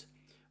collapsed,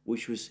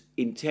 which was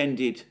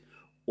intended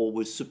or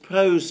was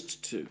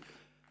supposed to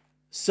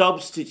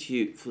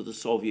substitute for the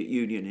Soviet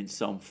Union in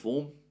some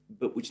form,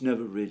 but which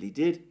never really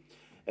did.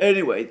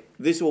 Anyway,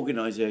 this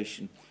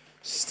organization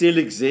still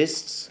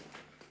exists,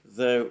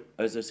 though,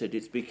 as I said,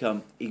 it's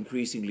become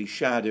increasingly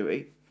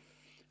shadowy,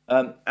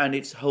 and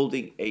it's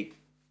holding a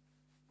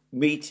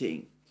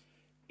meeting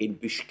in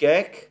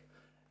Bishkek,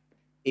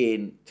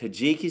 in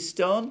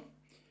Tajikistan,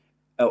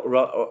 in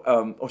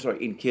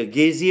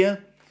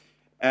Kyrgyzia,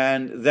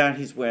 and that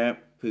is where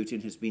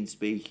Putin has been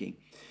speaking.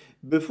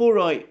 Before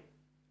I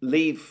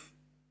leave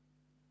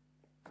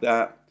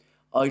that,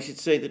 I should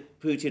say that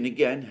Putin,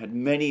 again, had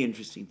many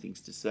interesting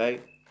things to say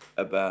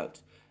about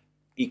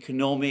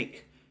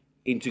economic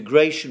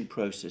integration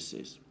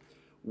processes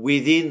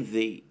within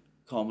the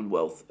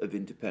Commonwealth of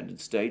Independent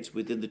States,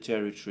 within the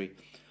territory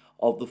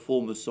of the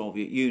former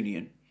Soviet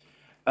Union.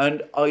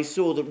 And I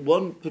saw that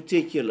one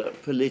particular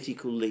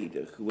political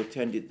leader who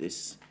attended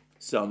this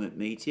summit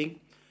meeting,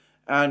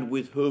 and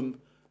with whom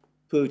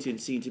Putin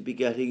seemed to be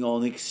getting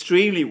on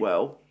extremely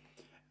well,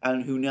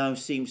 and who now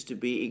seems to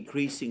be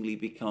increasingly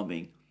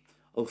becoming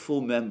a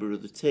full member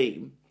of the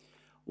team,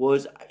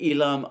 was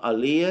Ilham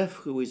Aliyev,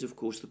 who is, of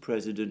course, the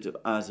president of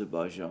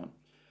Azerbaijan.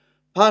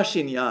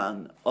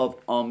 Pashinyan of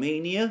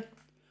Armenia,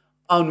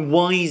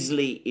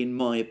 unwisely, in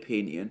my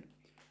opinion,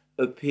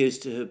 appears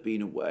to have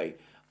been away.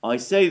 I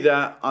say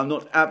that, I'm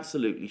not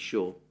absolutely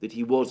sure that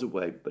he was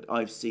away, but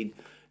I've seen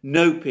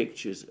no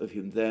pictures of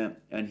him there,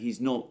 and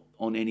he's not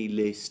on any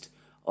list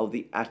of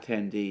the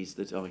attendees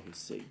that I have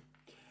seen.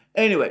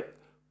 Anyway,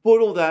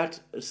 put all that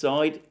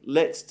aside,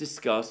 let's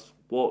discuss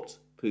what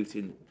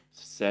Putin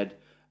said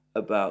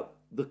about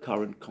the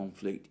current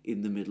conflict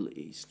in the Middle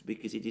East,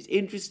 because it is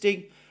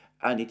interesting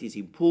and it is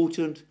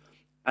important,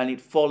 and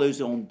it follows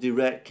on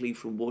directly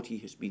from what he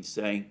has been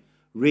saying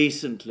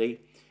recently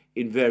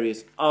in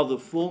various other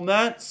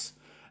formats.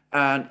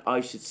 And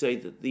I should say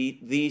that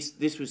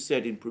this was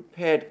said in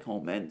prepared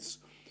comments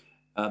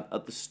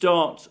at the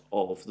start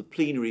of the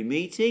plenary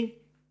meeting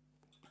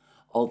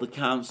of the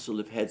Council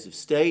of Heads of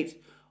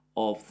State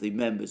of the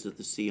members of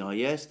the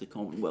CIS, the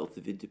Commonwealth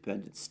of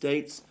Independent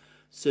States.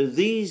 So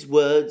these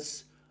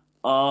words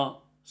are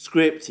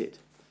scripted.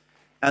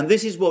 And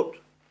this is what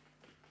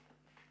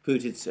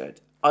Putin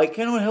said. I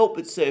cannot help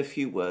but say a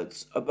few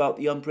words about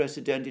the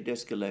unprecedented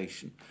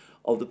escalation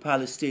of the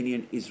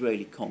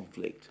Palestinian-Israeli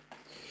conflict.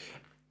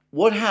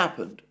 What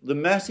happened, the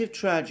massive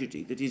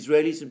tragedy that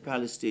Israelis and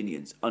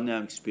Palestinians are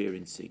now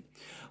experiencing,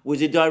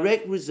 was a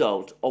direct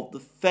result of the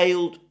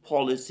failed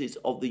policies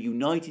of the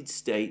United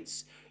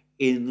States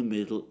in the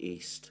Middle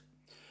East.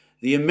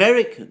 The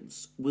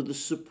Americans, with the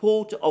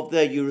support of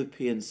their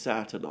European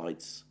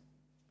satellites,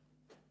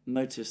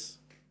 notice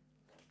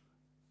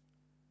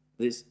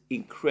this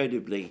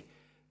incredibly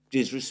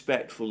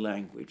disrespectful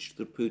language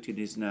that Putin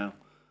is now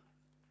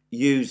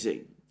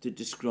using to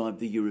describe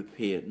the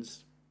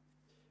Europeans.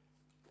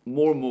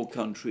 More and more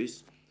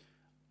countries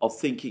are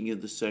thinking in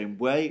the same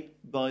way,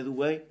 by the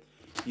way.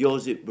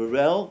 Josep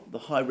Borrell, the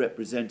High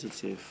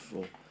Representative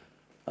for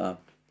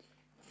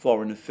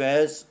Foreign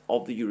Affairs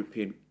of the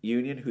European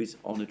Union, who is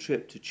on a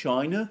trip to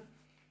China.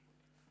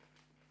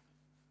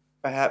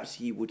 Perhaps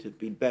he would have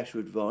been better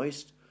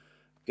advised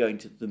going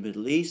to the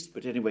Middle East,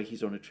 but anyway,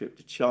 he's on a trip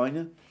to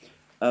China.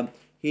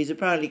 He's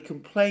apparently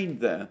complained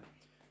there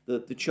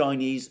that the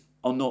Chinese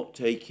are not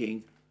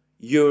taking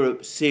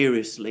Europe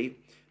seriously,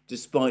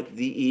 despite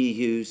the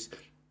EU's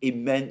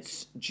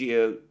immense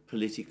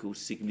geopolitical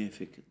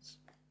significance.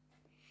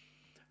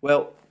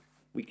 Well,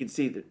 we can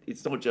see that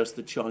it's not just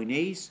the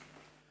Chinese.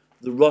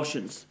 The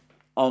Russians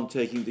aren't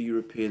taking the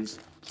Europeans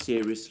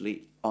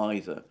seriously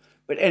either.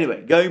 But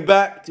anyway, going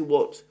back to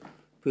what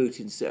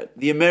Putin said,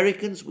 the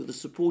Americans, with the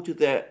support of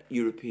their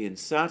European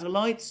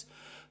satellites,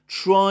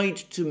 tried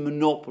to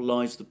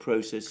monopolize the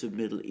process of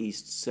Middle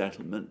East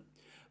settlement,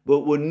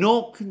 but were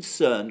not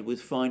concerned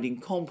with finding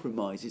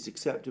compromises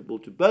acceptable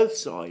to both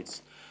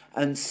sides,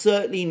 and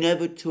certainly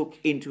never took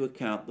into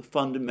account the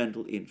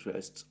fundamental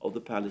interests of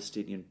the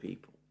Palestinian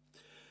people.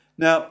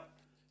 Now,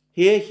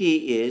 here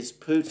he is,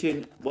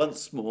 Putin,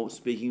 once more,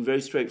 speaking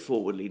very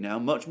straightforwardly now,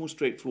 much more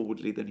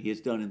straightforwardly than he has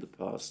done in the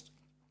past,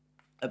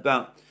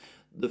 about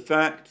the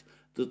fact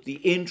that the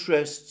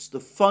interests, the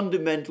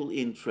fundamental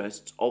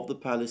interests of the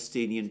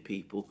Palestinian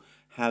people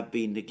have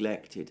been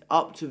neglected.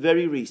 Up to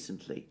very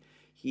recently,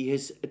 he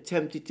has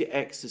attempted to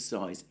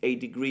exercise a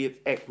degree of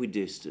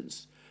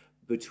equidistance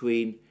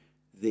between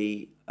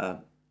the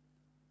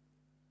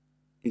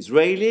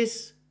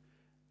Israelis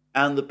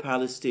and the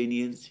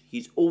Palestinians.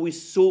 He's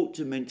always sought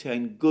to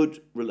maintain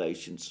good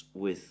relations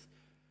with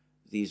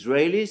the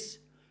Israelis.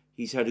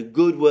 He's had a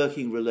good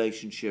working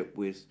relationship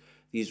with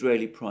the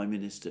Israeli Prime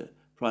Minister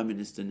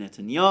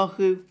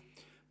Netanyahu,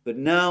 but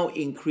now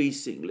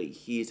increasingly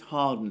he is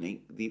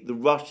hardening, the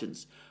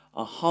Russians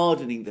are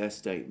hardening their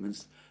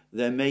statements.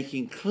 They're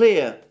making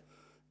clear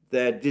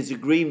their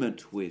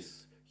disagreement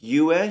with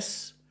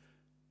US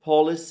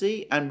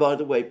policy, and by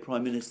the way,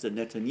 Prime Minister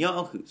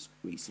Netanyahu's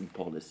recent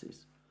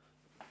policies,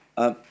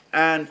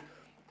 and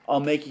are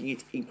making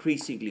it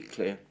increasingly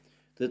clear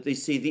that they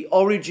see the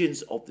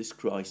origins of this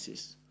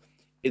crisis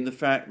in the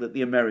fact that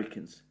the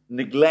Americans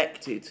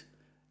neglected,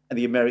 and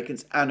the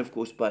Americans, and of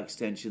course by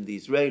extension the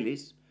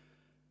Israelis,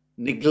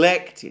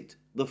 neglected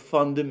the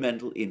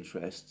fundamental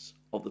interests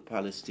of the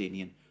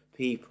Palestinian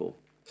people.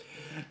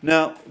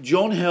 Now,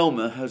 John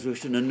Helmer has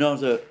written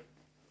another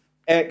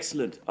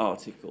excellent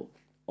article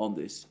on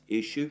this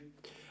issue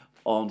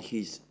on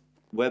his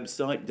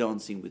website,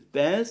 Dancing with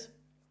Bears,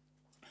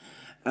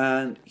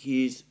 and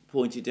he's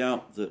pointed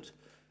out that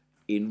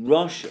in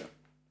Russia,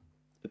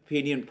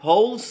 opinion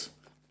polls,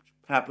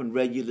 which happen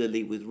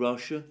regularly with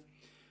Russia,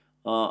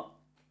 are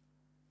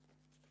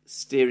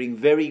steering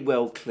very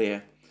well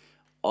clear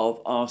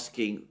of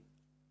asking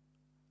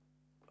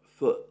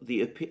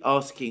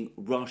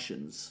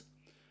Russians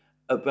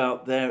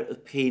about their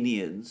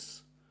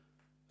opinions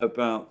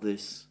about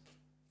this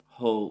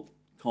whole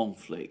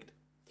conflict.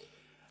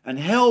 And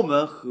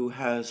Helmer, who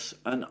has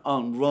an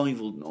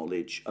unrivaled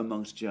knowledge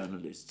amongst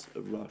journalists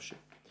of Russia,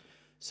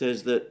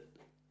 says that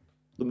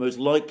the most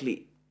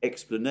likely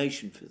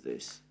explanation for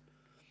this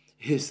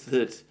is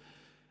that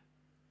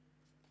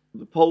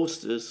the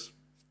pollsters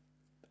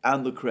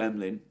and the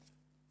Kremlin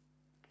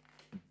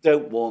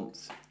don't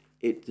want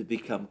it to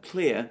become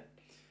clear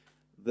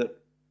that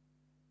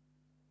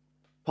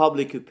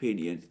public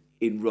opinion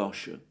in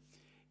Russia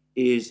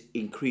is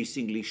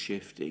increasingly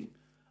shifting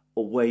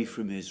away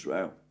from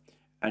Israel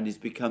and is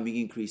becoming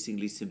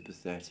increasingly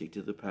sympathetic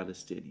to the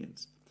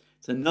Palestinians.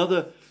 It's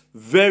another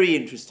very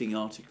interesting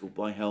article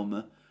by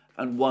Helmer,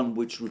 and one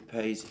which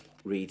repays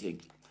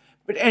reading.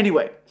 But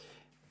anyway,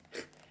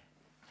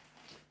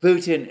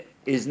 Putin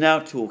is now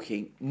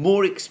talking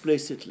more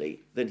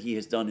explicitly than he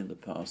has done in the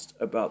past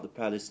about the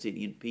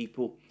Palestinian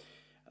people.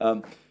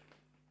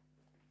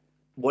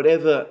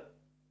 Whatever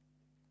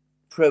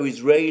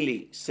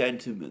pro-Israeli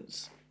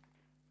sentiments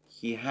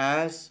he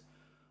has,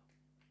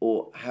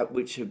 or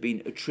which have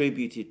been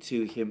attributed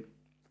to him,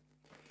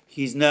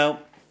 he's now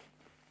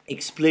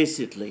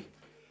explicitly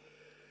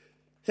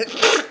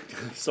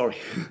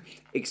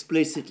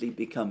explicitly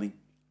becoming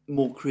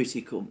more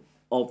critical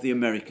of the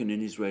American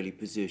and Israeli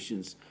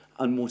positions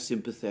and more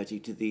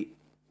sympathetic to the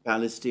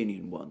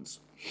Palestinian ones.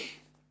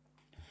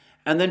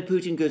 And then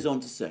Putin goes on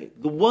to say,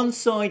 the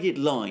one-sided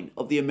line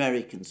of the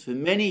Americans for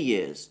many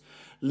years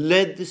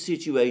led the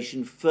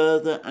situation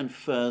further and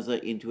further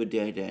into a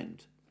dead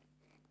end.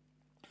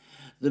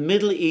 The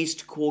Middle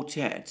East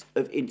quartet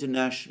of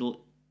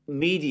international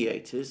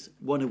mediators,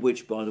 one of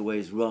which, by the way,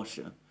 is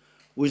Russia,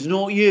 was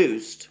not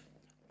used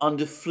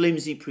under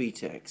flimsy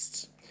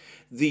pretexts.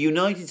 The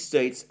United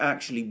States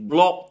actually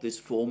blocked this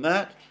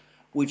format,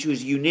 which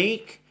was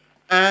unique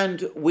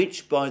and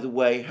which, by the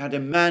way, had a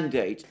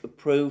mandate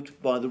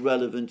approved by the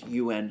relevant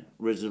UN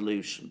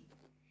resolution.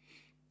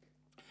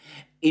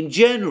 In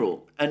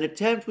general, an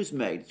attempt was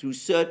made through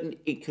certain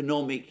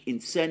economic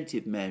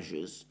incentive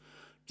measures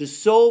to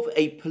solve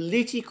a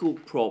political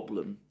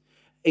problem,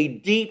 a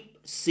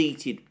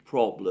deep-seated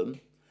problem,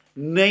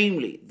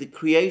 namely the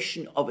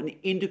creation of an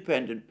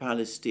independent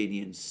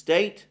Palestinian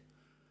state,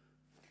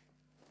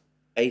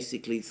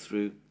 basically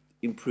through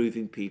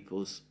improving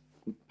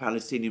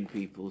Palestinian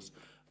people's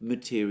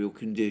material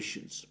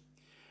conditions.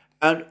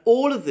 And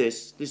all of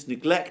this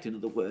neglect, in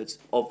other words,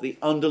 of the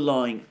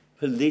underlying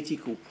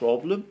political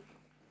problem,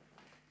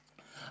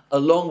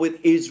 along with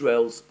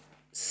Israel's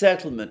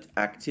settlement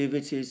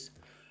activities,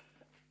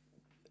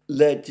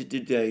 led to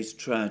today's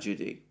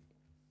tragedy.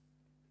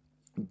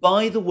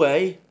 By the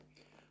way,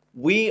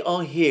 we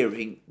are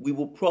hearing, we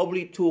will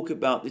probably talk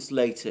about this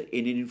later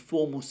in an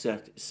informal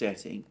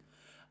setting,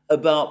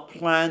 about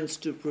plans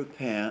to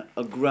prepare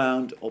a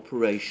ground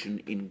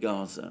operation in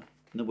Gaza.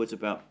 In other words,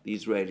 about the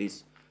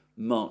Israelis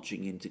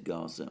marching into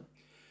Gaza.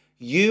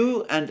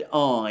 You and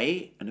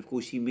I, and of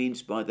course he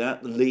means by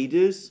that the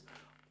leaders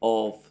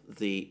of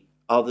the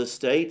other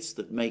states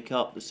that make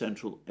up the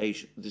Central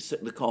Asia,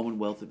 the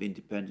Commonwealth of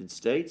Independent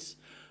States,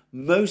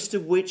 most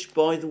of which,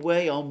 by the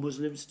way, are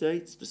Muslim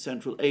states. The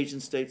Central Asian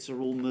states are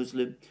all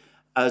Muslim.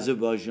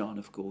 Azerbaijan,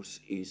 of course,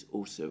 is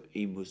also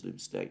a Muslim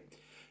state.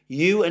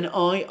 You and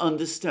I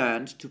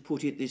understand, to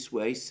put it this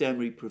way,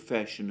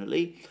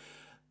 semi-professionally,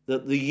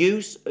 that the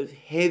use of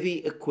heavy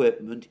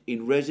equipment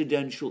in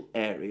residential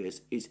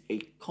areas is a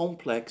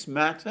complex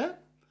matter,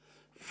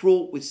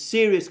 fraught with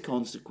serious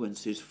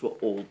consequences for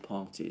all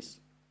parties.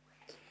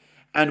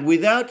 And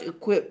without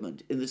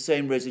equipment in the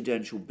same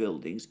residential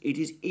buildings, it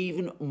is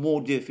even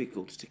more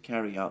difficult to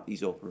carry out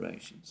these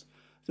operations.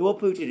 So what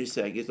Putin is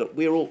saying is that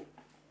we're all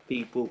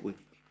people with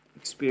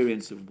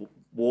experience of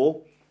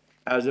war.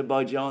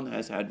 Azerbaijan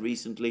has had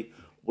recently.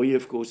 We,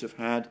 of course, have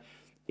had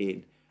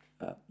in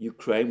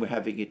Ukraine. We're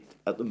having it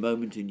at the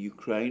moment in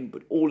Ukraine,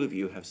 but all of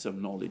you have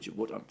some knowledge of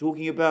what I'm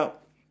talking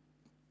about.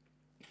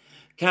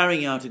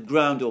 Carrying out a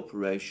ground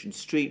operation,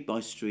 street by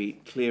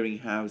street, clearing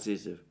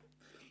houses of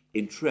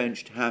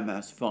entrenched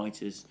Hamas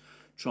fighters,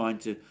 trying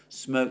to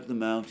smoke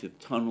them out of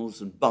tunnels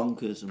and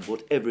bunkers and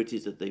whatever it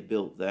is that they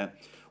built there,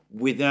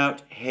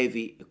 without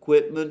heavy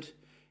equipment,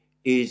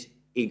 is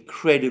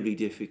incredibly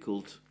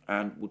difficult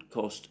and would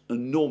cost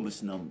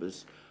enormous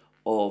numbers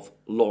of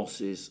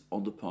losses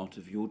on the part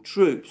of your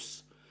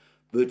troops.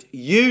 But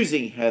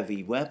using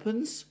heavy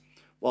weapons,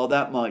 while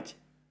that might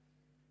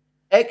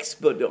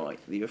expedite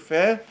the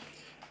affair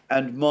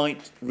and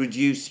might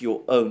reduce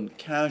your own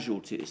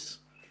casualties,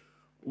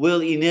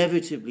 will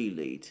inevitably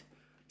lead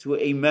to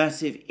a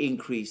massive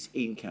increase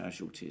in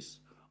casualties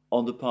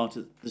on the part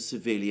of the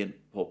civilian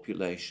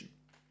population.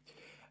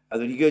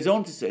 And then he goes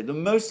on to say the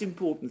most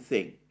important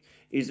thing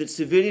is that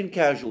civilian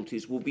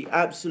casualties will be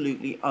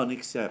absolutely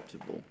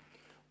unacceptable.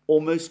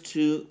 Almost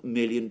 2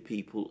 million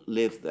people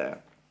live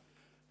there.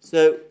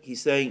 So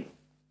he's saying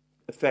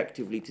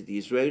effectively to the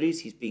Israelis,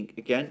 he's being,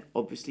 again,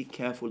 obviously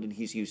careful in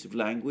his use of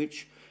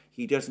language.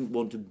 He doesn't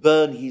want to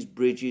burn his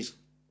bridges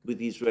with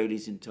the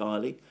Israelis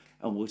entirely,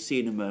 and we'll see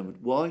in a moment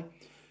why.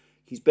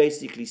 He's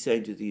basically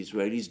saying to the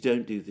Israelis,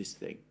 don't do this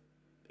thing.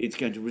 It's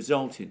going to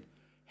result in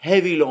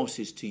heavy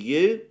losses to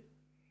you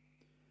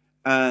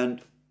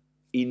and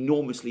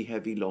enormously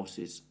heavy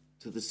losses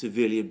to the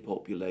civilian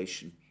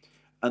population.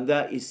 And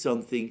that is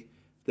something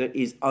that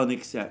is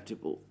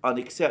unacceptable.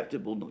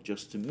 Unacceptable not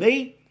just to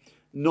me,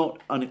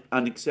 not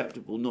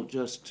unacceptable, not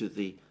just to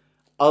the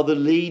other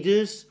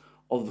leaders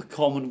of the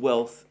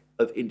Commonwealth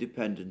of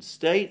Independent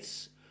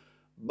States,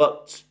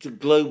 but to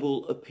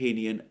global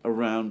opinion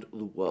around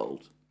the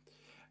world.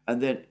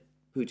 And then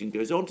Putin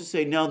goes on to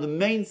say, now the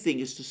main thing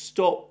is to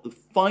stop the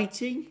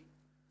fighting,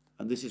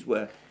 and this is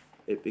where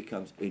it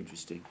becomes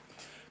interesting.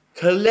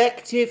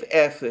 Collective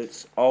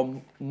efforts are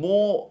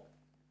more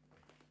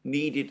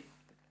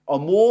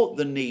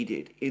than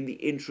needed in the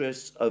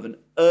interests of an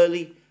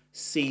early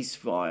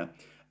ceasefire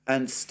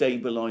and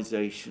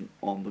stabilization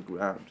on the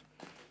ground.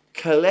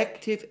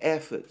 Collective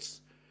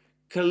efforts.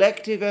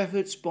 Collective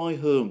efforts by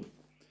whom?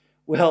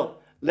 Well,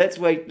 let's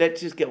wait.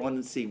 Let's just get on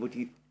and see what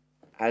he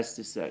has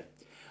to say.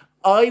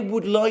 I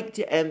would like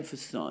to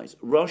emphasize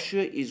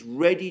Russia is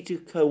ready to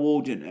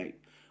coordinate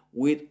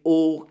with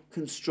all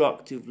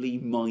constructively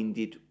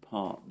minded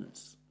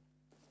partners.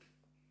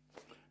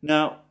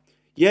 Now,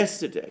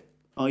 yesterday,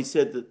 I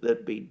said that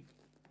there'd been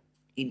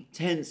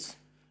intense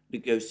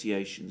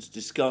negotiations,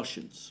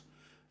 discussions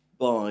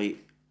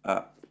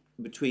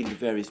between the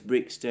various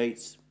BRICS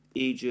states,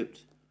 Egypt,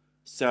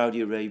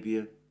 Saudi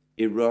Arabia,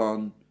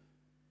 Iran,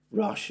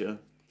 Russia,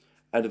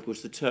 and of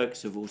course the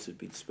Turks have also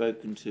been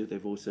spoken to.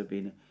 There've also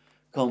been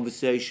a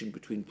conversation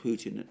between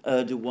Putin and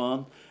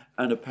Erdogan,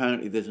 and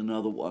apparently there's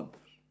another one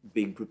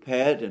being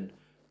prepared, and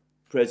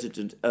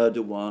President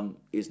Erdogan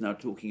is now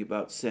talking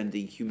about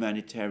sending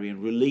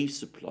humanitarian relief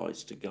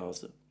supplies to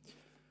Gaza.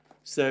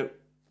 So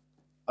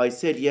I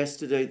said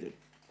yesterday that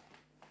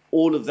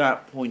all of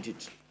that pointed,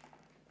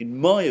 in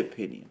my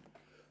opinion,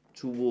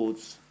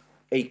 towards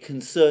a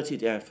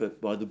concerted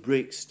effort by the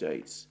BRICS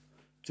states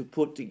to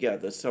put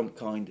together some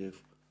kind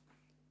of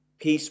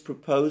peace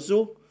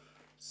proposal,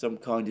 some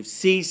kind of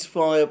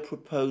ceasefire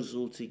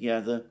proposal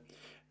together,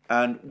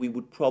 and we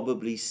would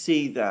probably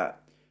see that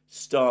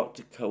start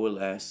to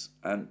coalesce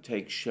and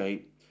take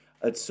shape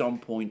at some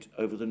point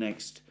over the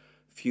next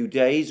few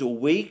days or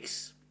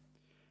weeks.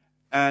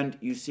 And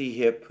you see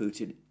here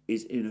Putin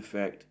is in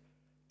effect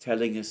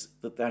telling us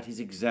that that is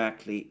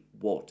exactly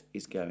what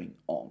is going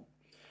on.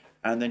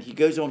 And then he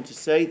goes on to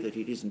say that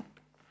it isn't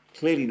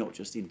clearly not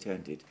just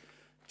intended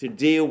to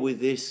deal with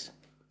this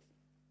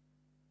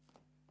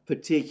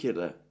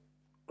particular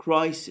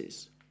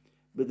crisis,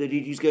 but that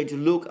it is going to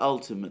look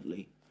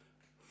ultimately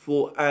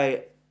for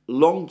a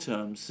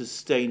long-term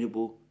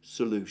sustainable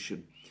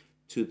solution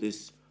to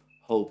this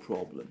whole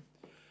problem.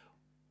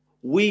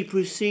 We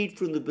proceed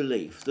from the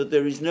belief that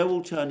there is no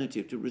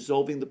alternative to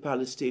resolving the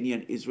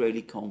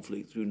Palestinian-Israeli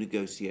conflict through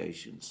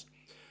negotiations.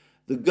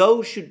 The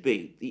goal should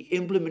be the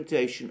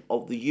implementation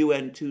of the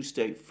UN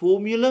two-state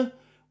formula,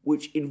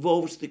 which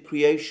involves the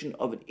creation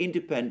of an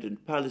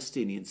independent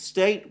Palestinian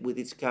state with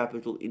its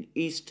capital in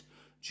East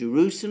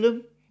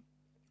Jerusalem,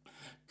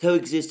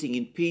 coexisting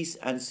in peace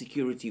and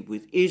security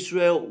with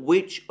Israel,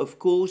 which, of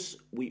course,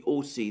 we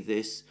all see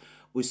this,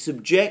 was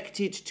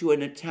subjected to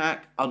an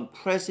attack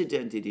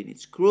unprecedented in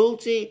its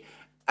cruelty,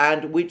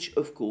 and which,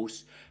 of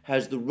course,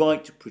 has the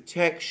right to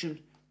protection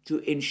to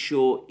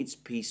ensure its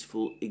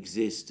peaceful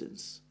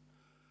existence.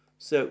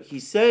 So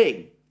he's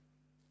saying,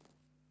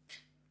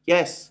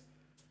 yes,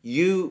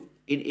 you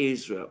in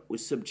Israel were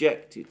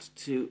subjected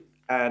to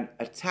an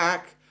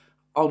attack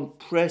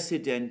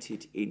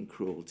unprecedented in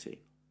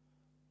cruelty.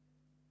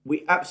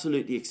 We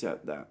absolutely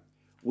accept that.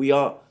 We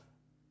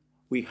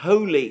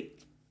wholly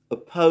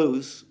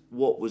oppose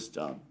what was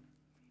done.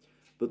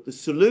 But the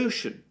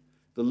solution,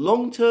 the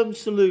long-term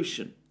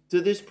solution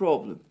to this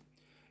problem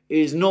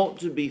is not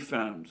to be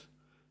found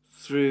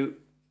through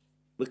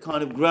the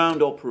kind of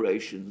ground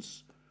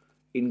operations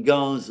in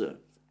Gaza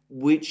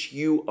which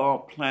you are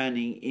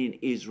planning in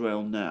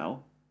Israel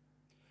now.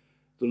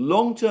 The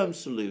long-term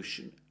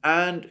solution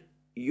and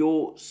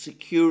your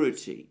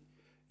security,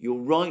 your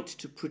right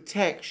to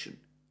protection,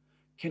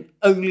 can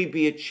only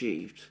be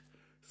achieved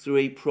through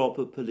a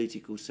proper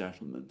political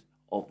settlement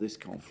of this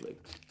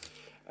conflict.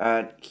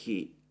 And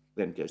he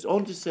then goes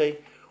on to say,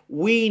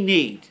 we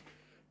need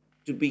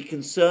to be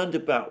concerned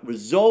about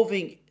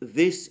resolving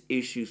this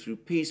issue through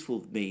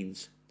peaceful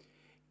means.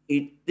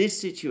 In this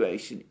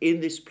situation, in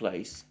this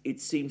place, it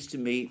seems to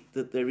me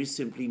that there is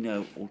simply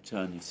no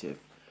alternative.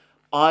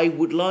 I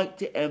would like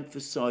to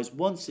emphasize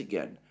once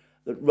again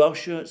that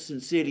Russia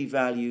sincerely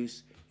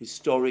values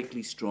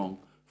historically strong,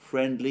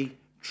 friendly,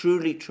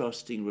 truly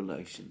trusting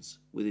relations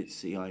with its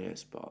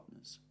CIS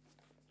partners.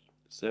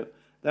 So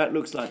that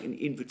looks like an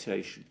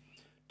invitation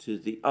to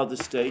the other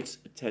states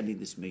attending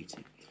this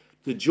meeting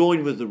to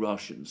join with the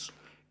Russians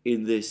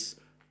in this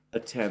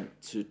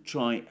attempt to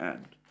try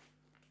and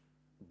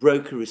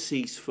broker a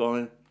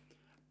ceasefire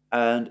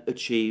and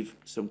achieve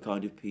some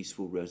kind of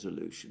peaceful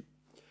resolution.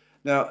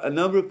 Now, a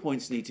number of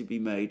points need to be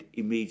made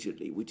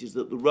immediately, which is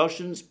that the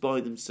Russians by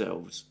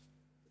themselves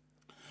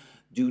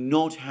do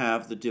not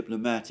have the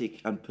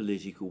diplomatic and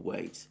political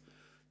weight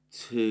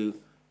to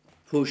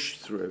push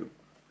through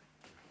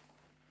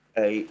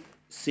a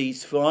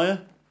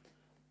ceasefire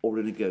or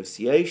a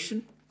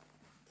negotiation.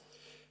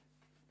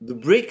 The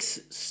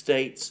BRICS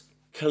states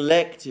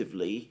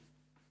collectively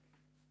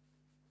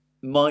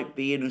might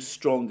be in a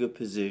stronger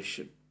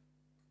position.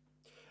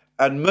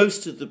 and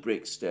most of the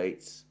BRICS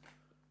states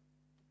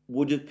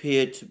would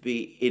appear to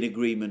be in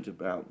agreement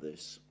about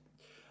this.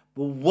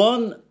 But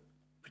one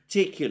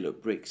particular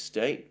BRICS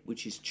state,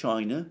 which is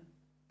China,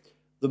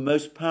 the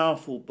most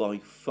powerful by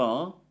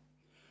far,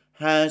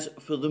 has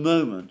for the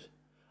moment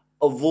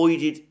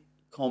avoided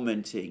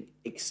commenting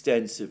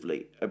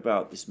extensively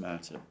about this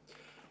matter.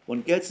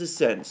 One gets a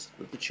sense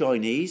that the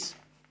Chinese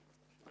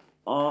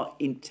are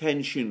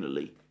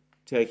intentionally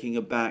taking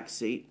a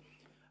backseat,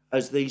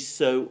 as they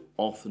so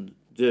often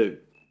do.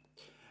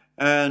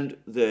 And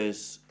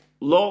there's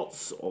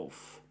lots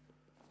of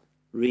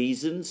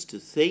reasons to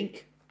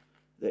think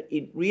that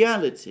in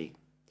reality,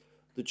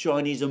 the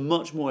Chinese are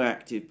much more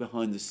active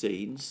behind the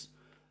scenes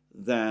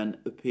than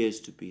appears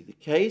to be the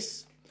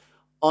case.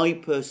 I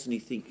personally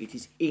think it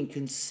is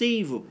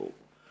inconceivable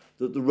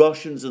that the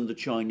Russians and the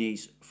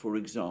Chinese, for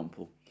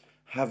example,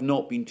 have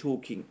not been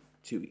talking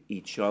to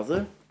each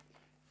other.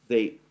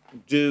 They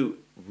do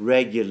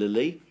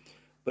regularly,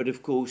 but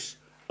of course,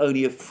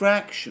 only a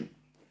fraction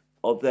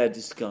of their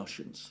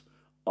discussions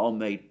are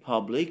made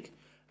public,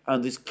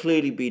 and there's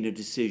clearly been a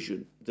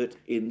decision that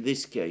in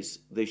this case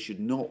they should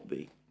not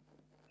be.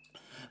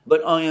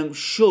 But I am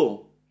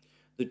sure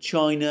that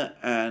China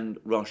and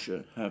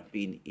Russia have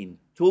been in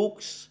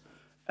talks,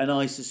 and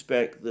I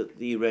suspect that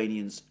the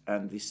Iranians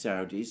and the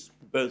Saudis,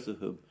 both of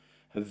whom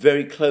have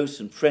very close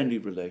and friendly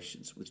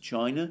relations with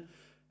China,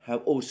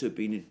 have also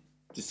been in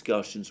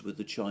discussions with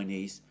the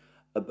Chinese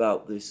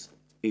about this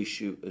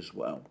issue as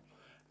well.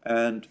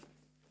 And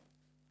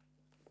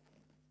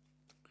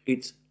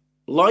it's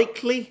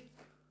likely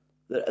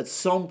that at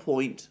some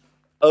point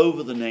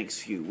over the next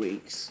few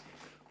weeks,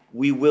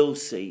 we will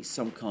see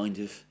some kind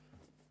of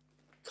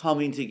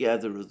coming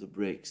together of the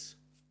BRICS,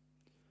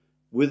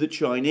 with the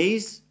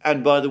Chinese,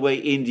 and by the way,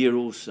 India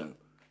also,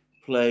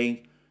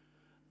 playing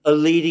a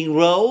leading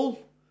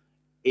role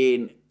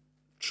in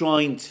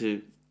trying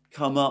to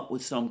come up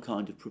with some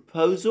kind of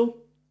proposal.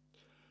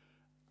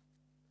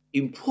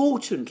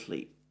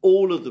 Importantly,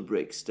 all of the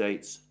BRICS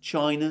states,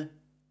 China,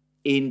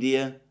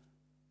 India,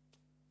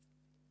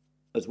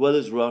 as well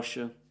as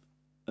Russia,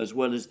 as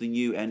well as the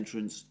new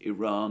entrants,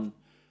 Iran,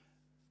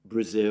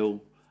 Brazil,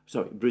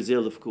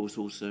 of course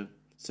also,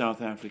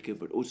 South Africa,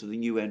 but also the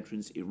new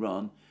entrants,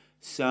 Iran,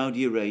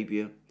 Saudi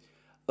Arabia,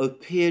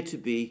 appear to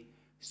be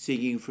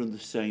singing from the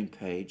same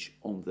page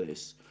on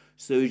this.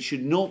 So it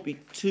should not be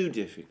too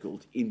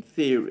difficult, in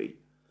theory,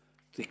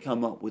 to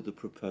come up with a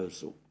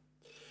proposal.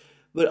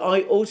 But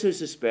I also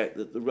suspect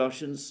that the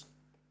Russians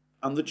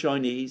and the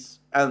Chinese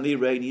and the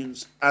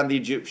Iranians and the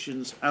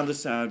Egyptians and the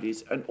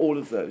Saudis and all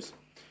of those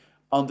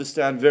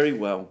understand very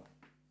well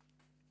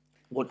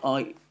what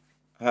I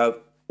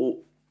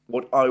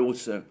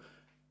also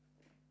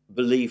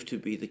believe to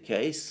be the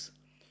case,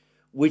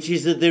 which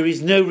is that there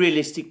is no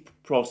realistic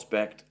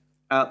prospect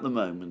at the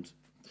moment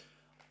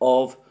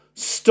of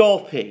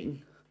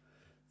stopping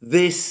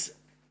this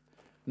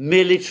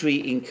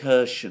military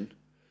incursion,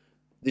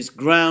 this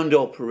ground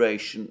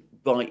operation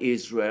by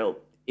Israel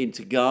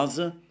into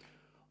Gaza,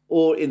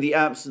 or in the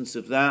absence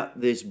of that,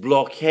 this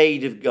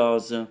blockade of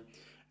Gaza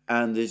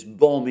and this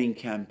bombing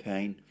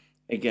campaign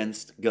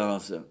against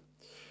Gaza.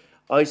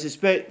 I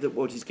suspect that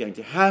what is going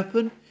to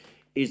happen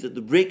is that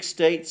the BRICS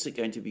states are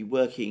going to be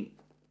working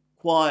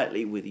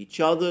quietly with each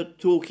other,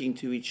 talking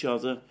to each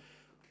other,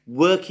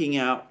 working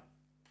out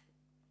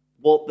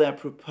what their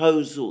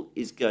proposal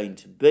is going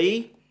to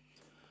be,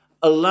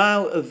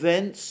 allow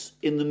events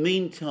in the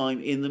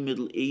meantime in the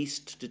Middle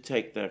East to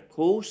take their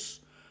course,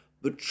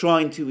 but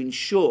trying to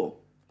ensure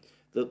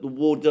that the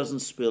war doesn't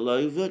spill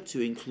over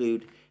to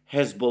include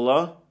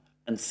Hezbollah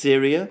and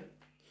Syria,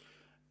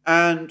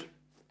 and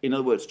in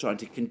other words, trying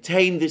to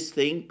contain this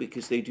thing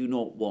because they do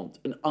not want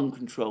an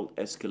uncontrolled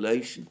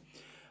escalation,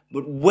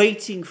 but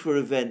waiting for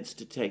events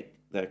to take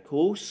their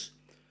course,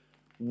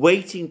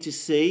 waiting to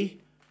see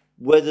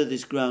whether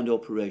this ground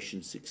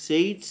operation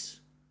succeeds,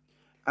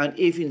 and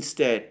if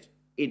instead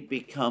it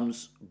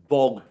becomes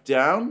bogged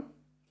down,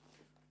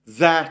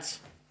 that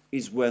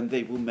is when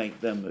they will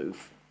make their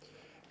move.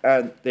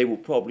 And they will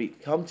probably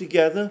come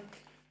together,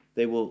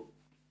 they will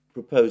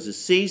propose a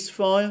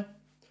ceasefire,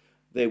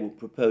 they will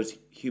propose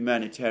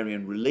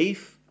humanitarian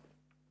relief.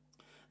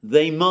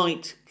 They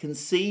might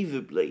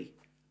conceivably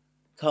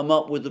come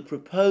up with a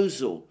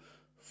proposal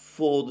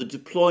for the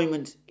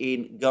deployment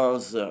in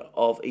Gaza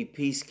of a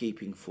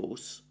peacekeeping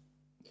force.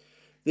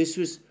 This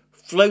was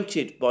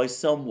floated by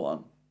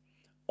someone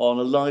on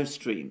a live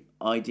stream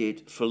I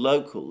did for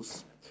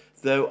locals,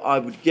 though I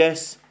would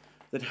guess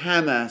that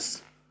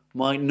Hamas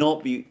might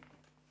not be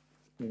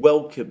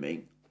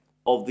welcoming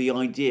of the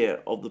idea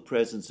of the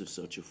presence of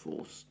such a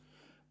force.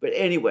 But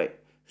anyway,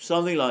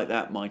 something like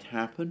that might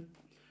happen.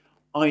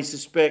 I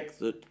suspect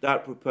that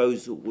that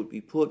proposal would be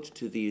put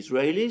to the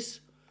Israelis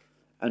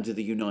and to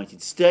the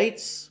United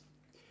States.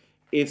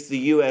 If the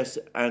US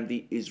and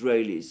the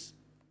Israelis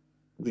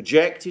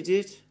rejected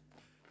it,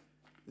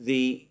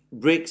 the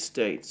BRICS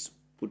states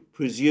would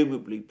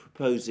presumably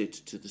propose it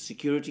to the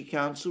Security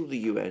Council, the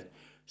UN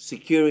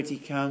Security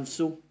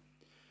Council.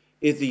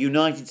 if the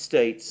United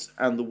States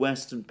and the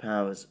Western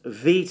powers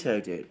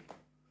vetoed it,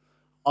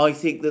 I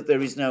think that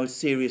there is now a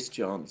serious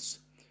chance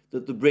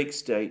that the BRICS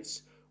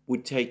states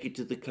would take it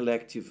to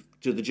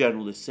the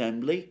General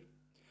Assembly,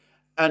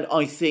 and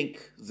I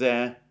think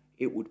there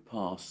it would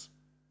pass.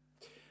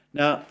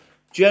 Now,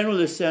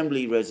 General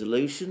Assembly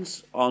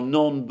resolutions are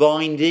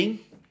non-binding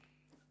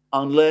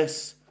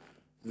unless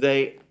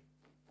they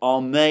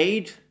are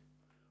made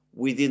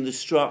within the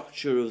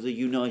structure of the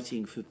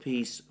Uniting for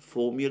Peace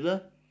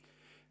formula.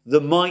 There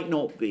might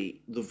not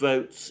be the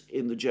votes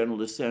in the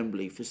General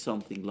Assembly for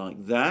something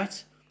like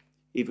that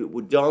if it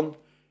were done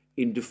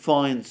in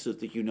defiance of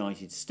the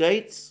United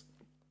States.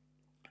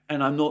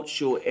 And I'm not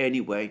sure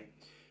anyway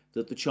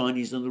that the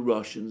Chinese and the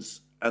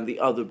Russians and the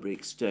other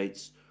BRICS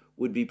states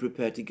would be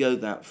prepared to go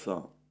that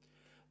far.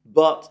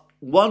 But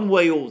one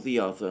way or the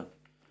other,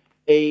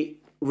 a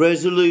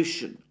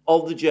resolution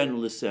of the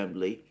General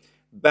Assembly,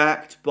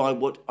 backed by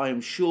what I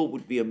am sure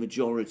would be a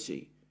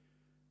majority,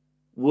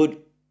 would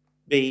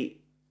be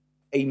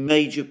a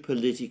major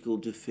political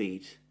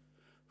defeat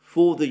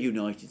for the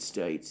United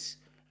States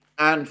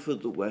and for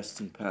the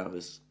Western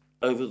powers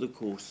over the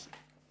course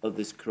of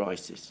this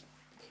crisis.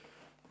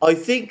 I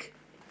think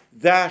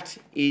that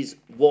is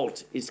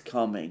what is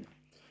coming.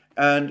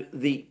 And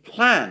the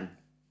plan,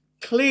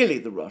 clearly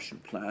the Russian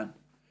plan,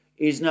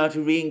 is now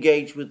to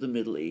re-engage with the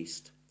Middle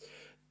East.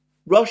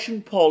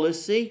 Russian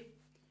policy,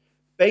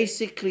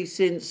 basically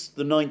since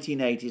the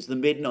 1980s, the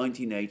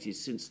mid-1980s,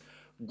 since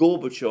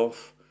Gorbachev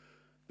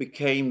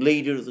became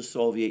leader of the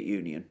Soviet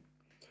Union,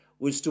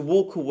 was to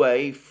walk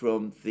away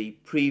from the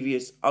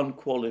previous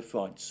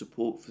unqualified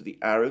support for the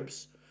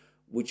Arabs,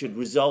 which had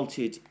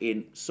resulted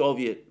in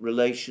Soviet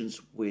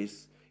relations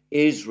with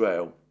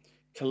Israel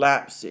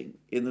collapsing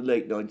in the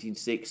late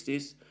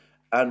 1960s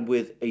and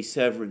with a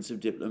severance of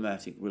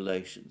diplomatic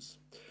relations.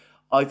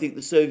 I think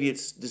the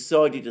Soviets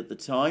decided at the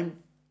time,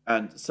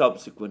 and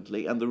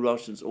subsequently, and the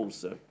Russians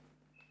also,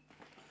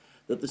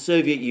 that the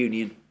Soviet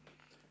Union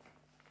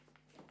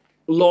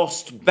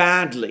lost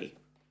badly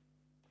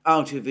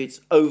out of its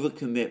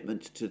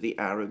overcommitment to the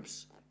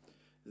Arabs.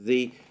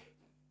 The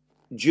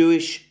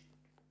Jewish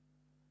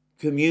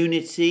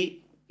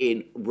community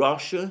in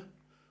Russia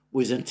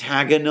was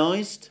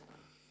antagonized,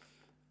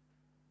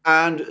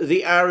 and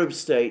the Arab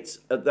states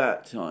at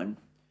that time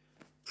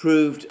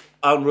proved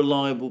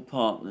unreliable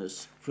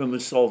partners from a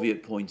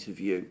Soviet point of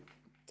view.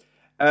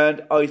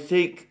 And I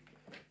think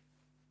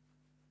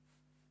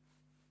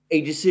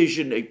a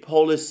decision, a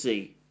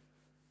policy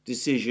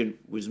decision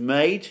was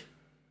made,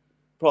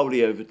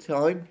 probably over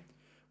time,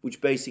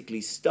 which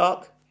basically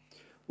stuck,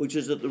 which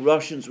is that the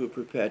Russians were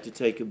prepared to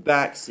take a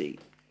backseat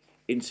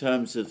in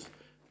terms of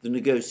the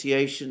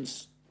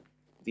negotiations,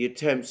 the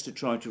attempts to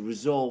try to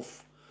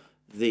resolve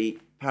the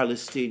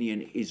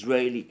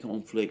Palestinian-Israeli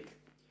conflict.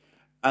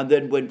 And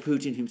then when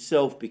Putin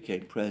himself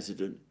became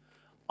president,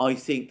 I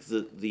think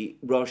that the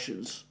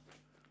Russians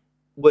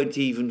went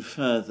even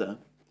further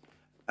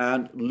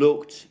and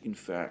looked, in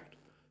fact,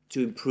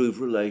 to improve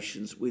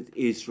relations with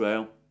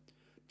Israel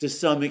to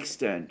some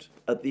extent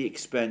at the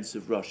expense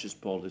of Russia's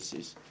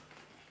policies,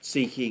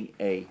 seeking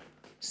a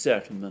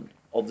settlement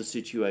of the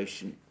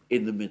situation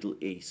in the Middle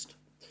East.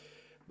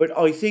 But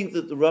I think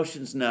that the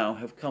Russians now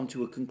have come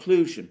to a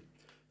conclusion.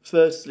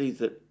 Firstly,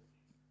 that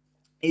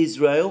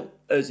Israel,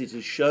 as it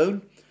has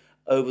shown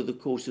over the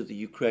course of the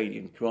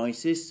Ukrainian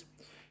crisis,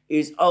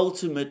 is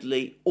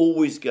ultimately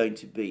always going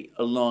to be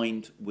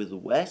aligned with the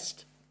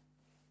West.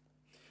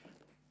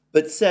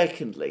 But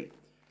secondly,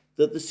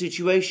 that the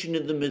situation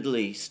in the Middle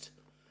East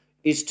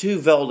is too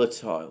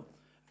volatile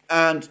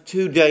and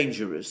too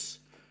dangerous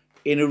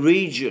in a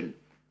region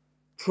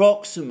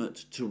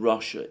proximate to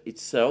Russia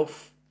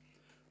itself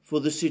for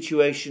the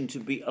situation to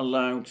be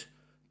allowed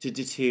to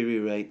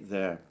deteriorate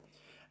there.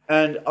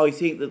 And I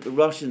think that the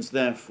Russians,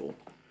 therefore,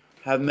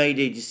 have made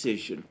a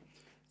decision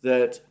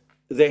that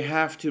they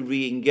have to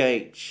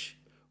re-engage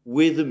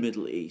with the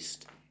Middle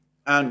East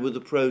and with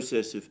the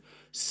process of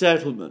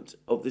settlement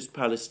of this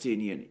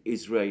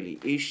Palestinian-Israeli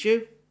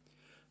issue.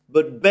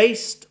 But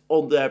based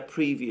on their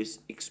previous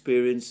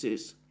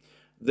experiences,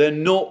 they're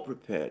not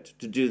prepared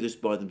to do this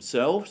by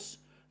themselves.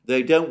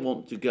 They don't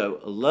want to go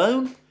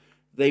alone.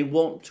 They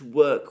want to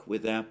work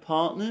with their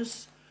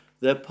partners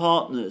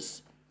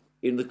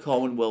in the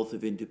Commonwealth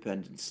of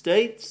Independent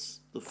States,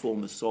 the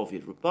former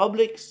Soviet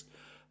republics,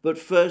 but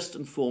first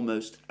and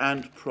foremost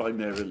and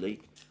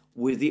primarily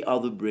with the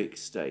other BRICS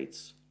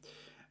states.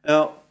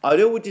 Now, I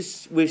don't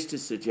wish to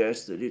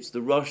suggest that it's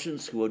the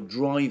Russians who are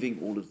driving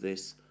all of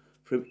this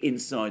from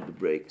inside the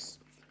BRICS.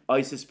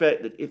 I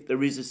suspect that if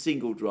there is a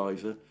single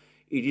driver,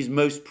 it is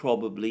most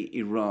probably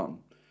Iran.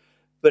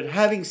 But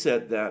having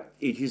said that,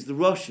 it is the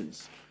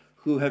Russians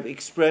who have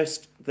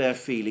expressed their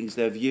feelings,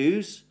 their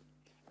views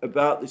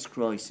about this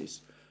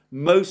crisis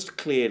most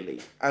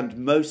clearly and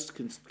most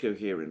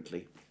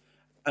coherently.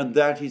 And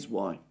that is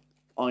why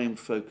I am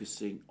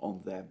focusing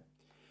on them.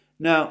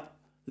 Now,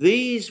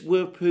 these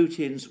were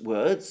Putin's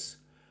words,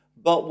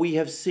 but we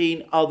have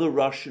seen other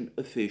Russian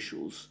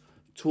officials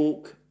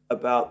talk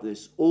about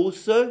this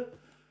also.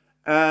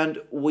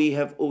 And we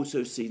have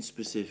also seen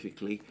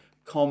specifically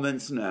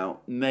comments now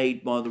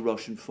made by the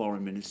Russian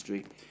Foreign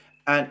Ministry,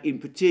 and in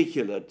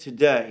particular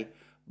today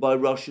by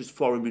Russia's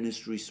Foreign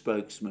Ministry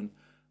spokesman,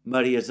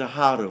 Maria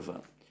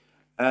Zakharova.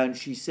 And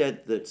she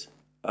said that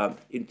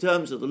in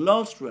terms of the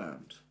last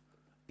round,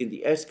 in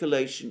the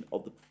escalation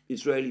of the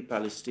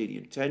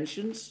Israeli-Palestinian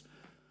tensions,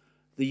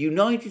 the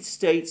United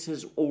States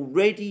has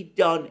already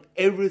done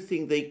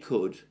everything they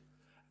could,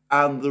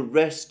 and the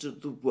rest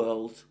of the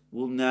world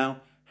will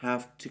now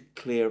have to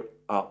clear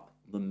up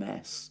the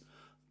mess.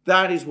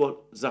 That is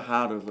what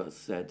Zakharova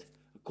said,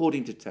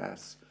 according to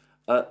TASS,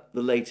 at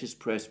the latest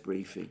press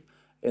briefing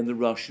in the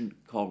Russian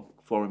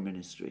Foreign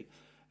Ministry.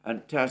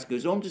 And TASS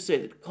goes on to say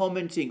that,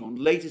 commenting on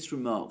latest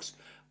remarks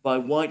by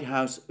White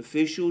House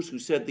officials who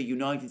said the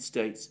United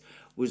States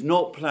was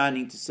not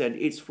planning to send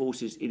its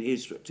forces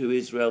to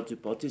Israel to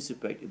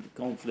participate in the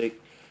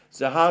conflict,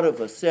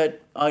 Zakharova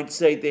said, "I'd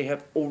say they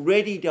have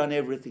already done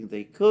everything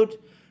they could.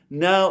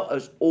 Now,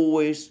 as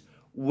always,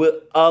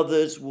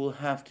 others will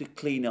have to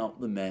clean up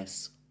the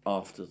mess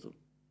after them."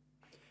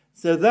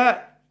 So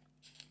that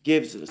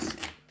gives us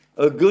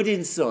a good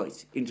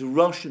insight into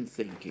Russian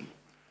thinking,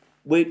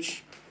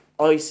 which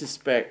I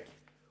suspect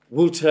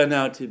will turn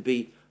out to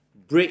be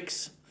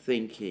BRICS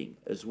thinking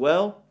as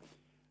well,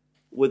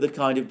 with a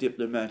kind of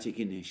diplomatic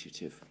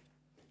initiative,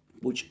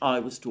 which I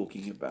was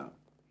talking about.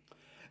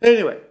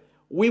 Anyway,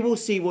 we will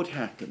see what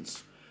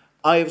happens.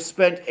 I have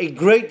spent a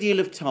great deal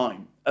of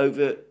time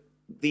over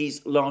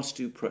these last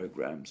two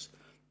programs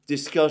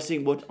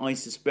discussing what I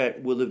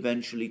suspect will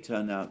eventually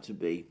turn out to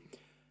be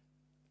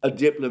a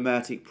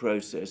diplomatic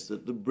process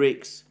that the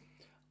BRICS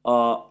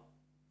are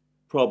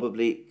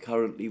probably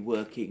currently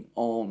working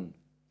on.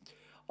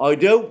 I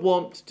don't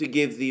want to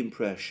give the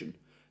impression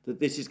that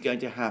this is going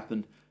to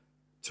happen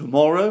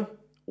tomorrow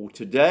or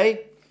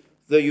today,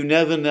 though you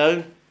never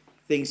know.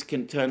 Things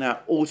can turn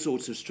out all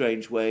sorts of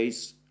strange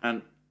ways,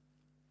 and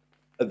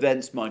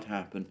events might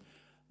happen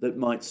that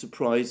might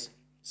surprise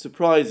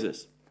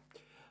us.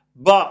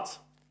 But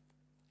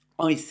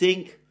I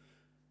think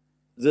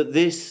that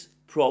this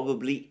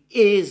probably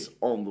is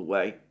on the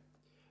way,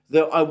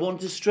 though I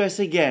want to stress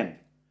again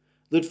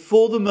that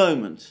for the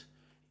moment,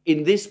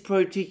 in this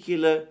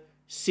particular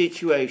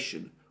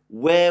situation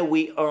where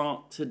we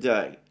are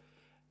today,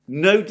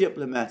 no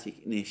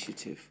diplomatic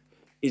initiative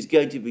is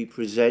going to be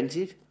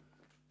presented,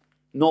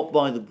 not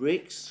by the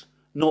BRICS,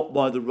 not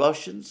by the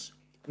Russians,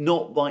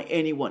 not by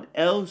anyone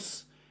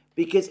else,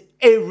 because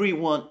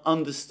everyone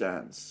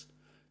understands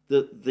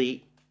that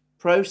the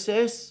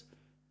process,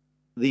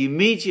 the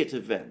immediate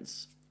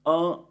events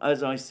are,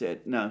 as I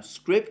said, now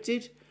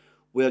scripted.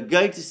 We are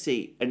going to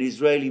see an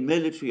Israeli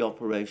military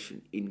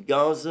operation in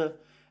Gaza,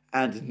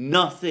 and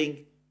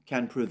nothing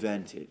can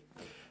prevent it.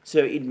 So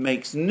it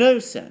makes no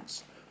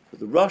sense for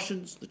the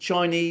Russians, the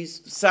Chinese,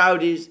 the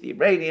Saudis, the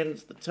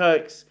Iranians, the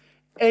Turks,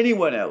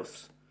 anyone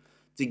else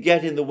to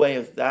get in the way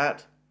of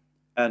that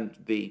and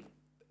be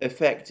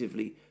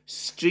effectively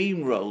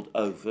steamrolled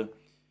over.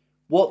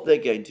 What they're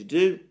going to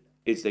do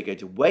is they're going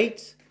to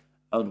wait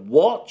and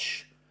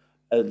watch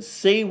and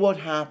see what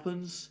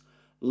happens,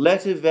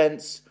 let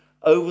events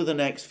over the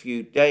next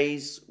few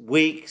days,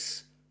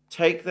 weeks,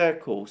 take their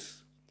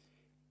course.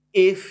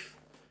 If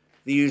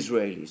the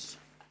Israelis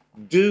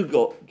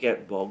do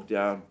get bogged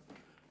down,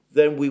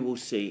 then we will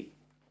see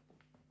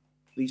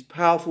these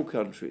powerful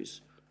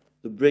countries,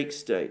 the BRICS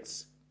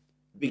states,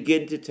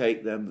 begin to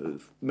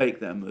make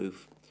their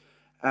move.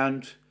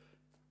 And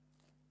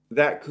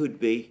that could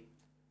be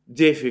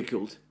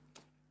difficult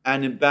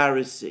and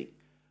embarrassing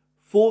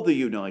for the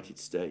United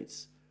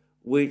States,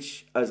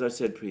 which, as I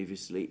said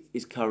previously,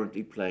 is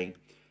currently playing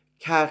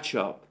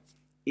catch-up,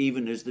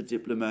 even as the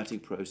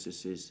diplomatic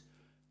processes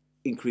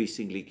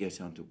increasingly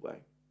get underway.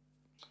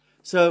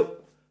 So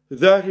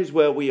that is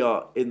where we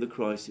are in the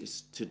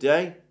crisis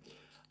today.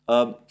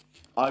 I'm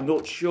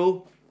not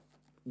sure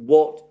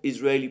what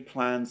Israeli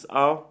plans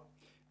are.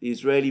 The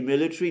Israeli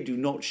military do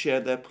not share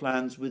their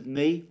plans with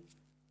me,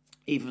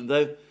 even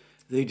though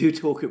they do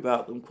talk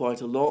about them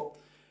quite a lot.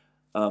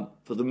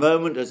 For the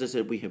moment, as I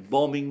said, we have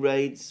bombing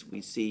raids.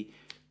 We see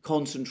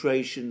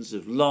concentrations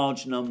of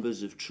large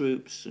numbers of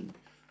troops and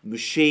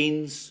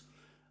machines.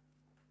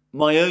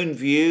 My own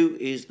view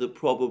is that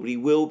probably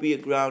will be a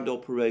ground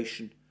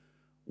operation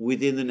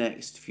within the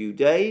next few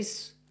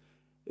days.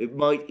 It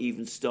might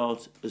even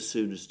start as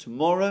soon as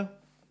tomorrow.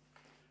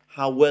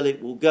 How well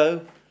it will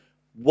go,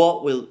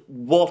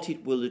 what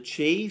it will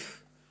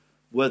achieve,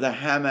 whether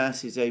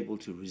Hamas is able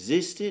to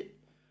resist it,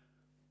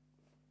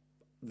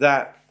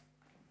 that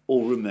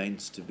all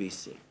remains to be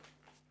seen.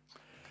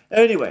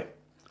 Anyway,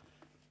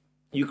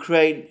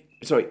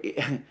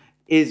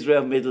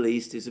 Israel, Middle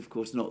East is of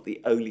course not the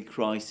only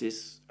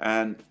crisis,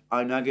 and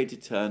I'm now going to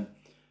turn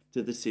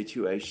to the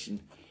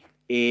situation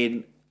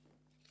in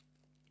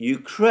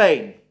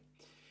Ukraine.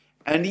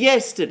 And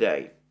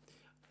yesterday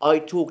I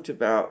talked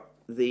about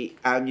the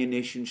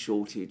ammunition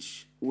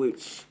shortage,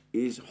 which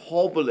is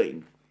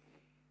hobbling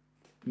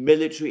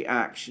military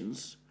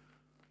actions,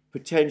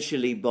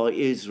 potentially by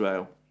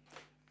Israel,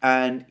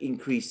 and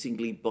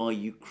increasingly by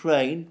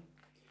Ukraine,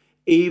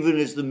 even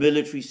as the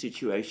military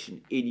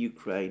situation in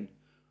Ukraine,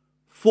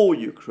 for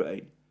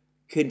Ukraine,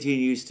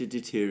 continues to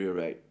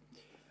deteriorate.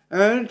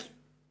 And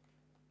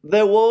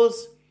there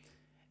was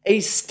a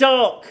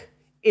stark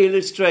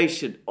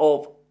illustration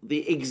of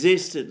the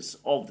existence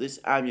of this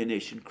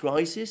ammunition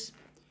crisis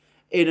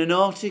in an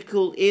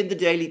article in the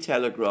Daily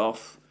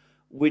Telegraph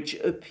which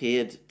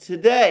appeared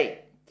today.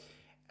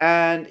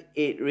 And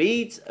it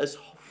reads as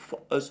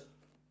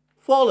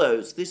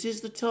follows. This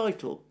is the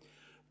title: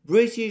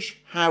 British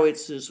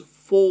howitzers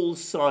fall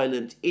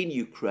silent in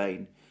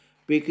Ukraine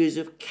because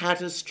of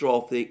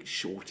catastrophic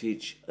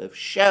shortage of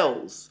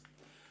shells.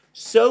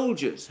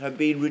 Soldiers have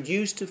been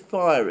reduced to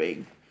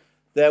firing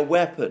their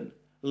weapon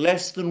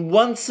less than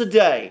once a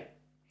day,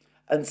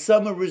 and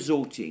some are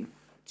resorting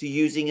to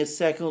using a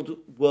Second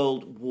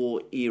World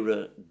War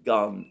era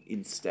gun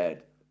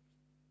instead.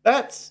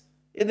 That's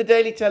in the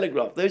Daily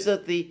Telegraph. That's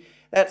the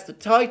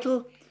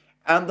title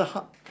and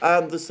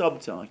the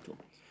subtitle.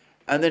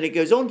 And then it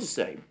goes on to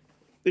say,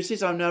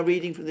 I'm now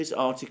reading from this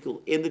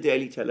article in the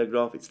Daily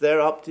Telegraph. It's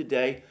there up to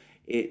date.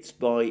 It's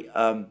by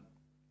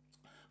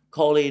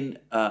Colin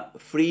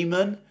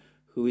Freeman,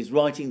 who is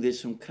writing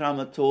this from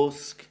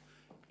Kramatorsk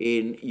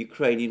in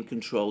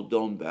Ukrainian-controlled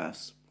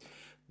Donbass.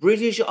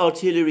 British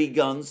artillery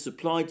guns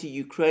supplied to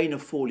Ukraine are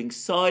falling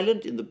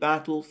silent in the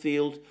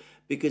battlefield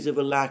because of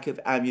a lack of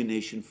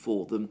ammunition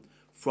for them,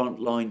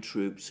 frontline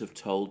troops have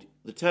told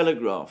the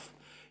Telegraph.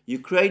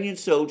 Ukrainian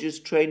soldiers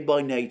trained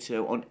by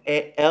NATO on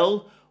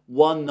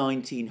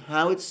L-119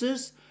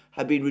 howitzers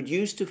have been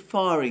reduced to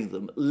firing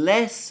them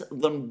less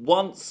than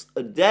once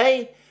a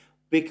day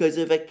because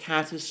of a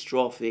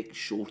catastrophic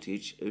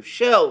shortage of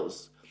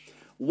shells.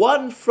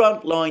 One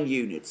frontline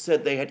unit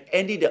said they had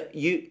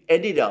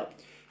ended up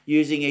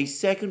using a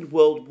Second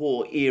World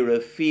War era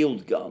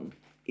field gun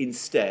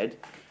instead,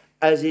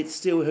 as it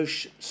still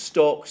has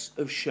stocks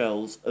of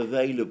shells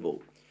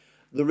available.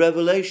 The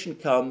revelation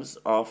comes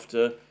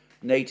after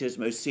NATO's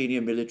most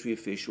senior military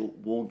official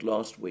warned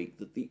last week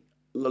that the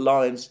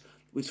alliance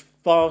was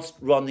fast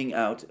running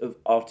out of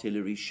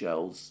artillery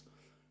shells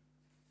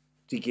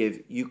to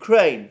give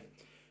Ukraine.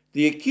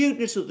 The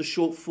acuteness of the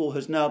shortfall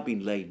has now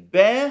been laid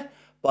bare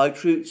by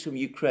troops from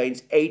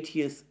Ukraine's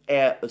 80th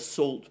Air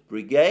Assault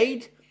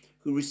Brigade,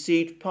 who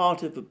received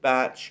part of a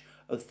batch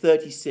of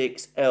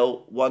 36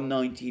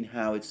 L-119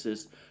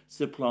 howitzers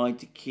supplied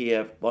to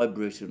Kiev by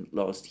Britain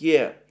last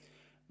year.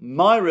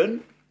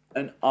 Myron,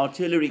 an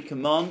artillery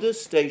commander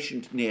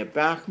stationed near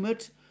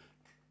Bakhmut,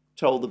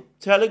 told the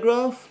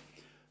Telegraph,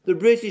 the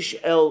British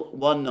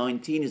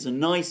L-119 is a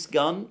nice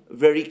gun,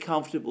 very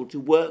comfortable to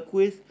work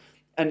with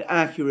and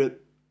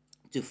accurate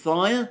to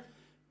fire,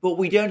 but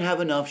we don't have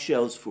enough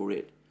shells for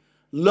it.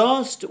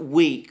 Last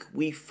week,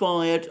 we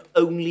fired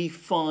only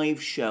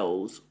 5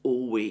 shells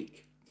all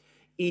week.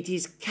 It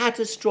is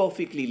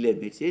catastrophically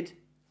limited.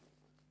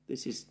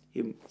 This is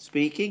him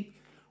speaking.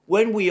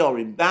 When we are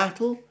in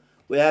battle,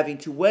 we're having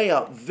to weigh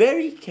up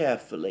very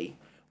carefully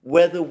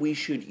whether we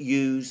should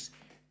use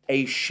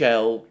a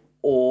shell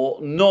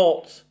or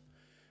not.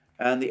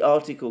 And the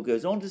article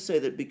goes on to say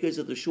that because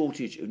of the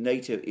shortage of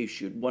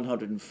NATO-issued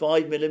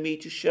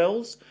 105mm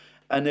shells,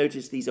 and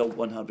notice these are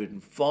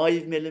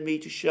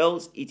 105mm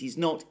shells, it is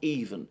not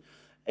even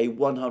a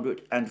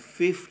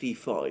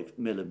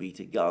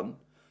 155mm gun.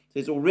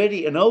 There's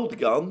already an old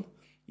gun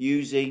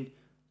using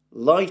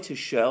lighter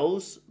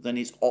shells than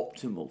is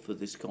optimal for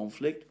this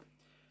conflict.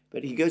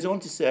 But he goes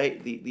on to say,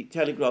 the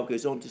Telegraph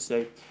goes on to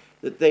say,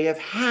 that they have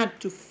had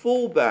to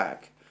fall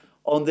back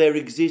on their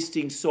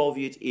existing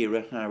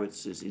Soviet-era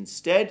howitzers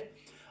instead.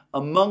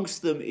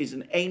 Amongst them is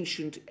an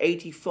ancient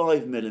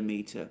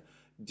 85mm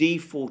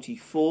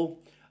D-44,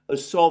 a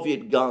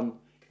Soviet gun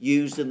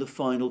used in the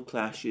final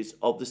clashes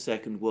of the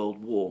Second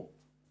World War.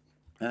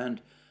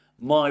 And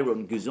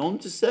Myron goes on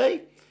to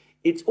say,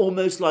 it's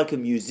almost like a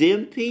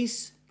museum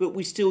piece, but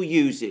we still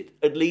use it.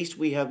 At least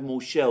we have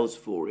more shells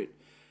for it.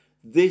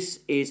 This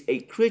is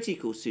a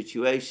critical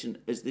situation,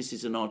 as this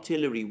is an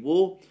artillery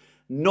war.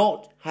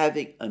 Not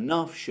having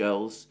enough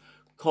shells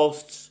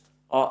costs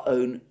our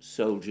own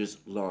soldiers'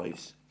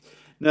 lives.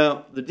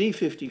 Now, the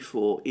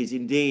D-54 is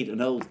indeed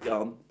an old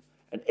gun,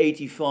 and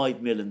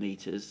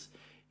 85mm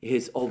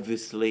is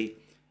obviously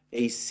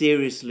a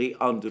seriously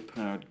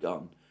underpowered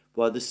gun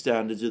by the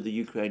standards of the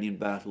Ukrainian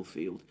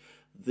battlefield.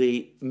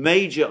 The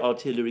major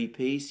artillery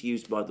piece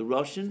used by the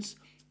Russians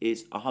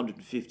is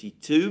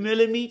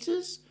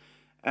 152mm,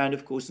 and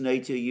of course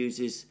NATO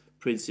uses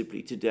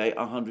principally today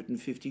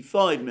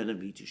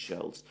 155mm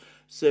shells.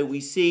 So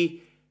we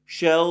see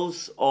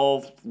shells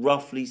of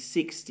roughly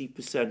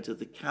 60% of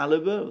the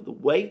caliber, of the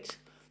weight,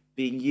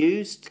 being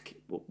used,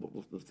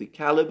 of the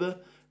caliber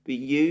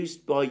being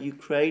used by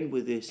Ukraine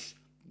with this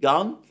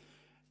gun.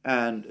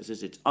 And as I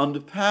said, it's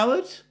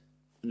underpowered,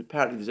 and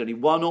apparently there's only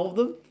one of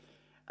them.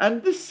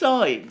 And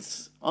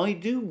besides, I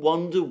do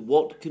wonder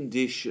what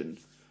condition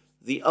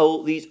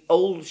these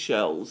old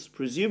shells,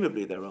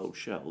 presumably they're old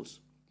shells,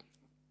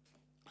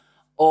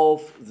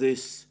 of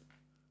this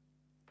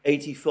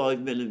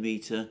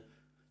 85mm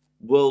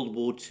World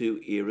War II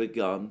era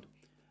gun,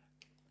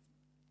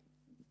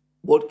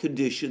 what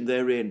condition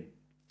they're in.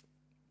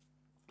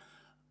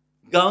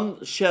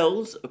 Gun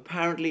shells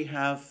apparently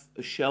have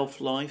a shelf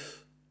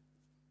life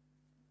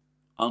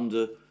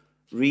under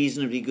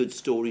reasonably good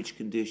storage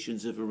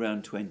conditions of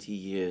around 20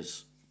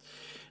 years.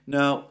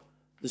 Now,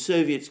 the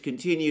Soviets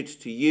continued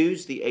to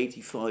use the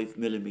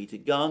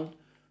 85mm gun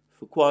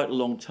for quite a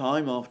long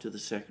time after the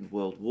Second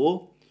World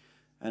War,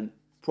 and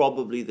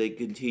probably they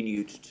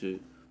continued to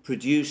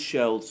produce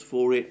shells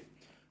for it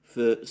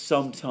for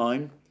some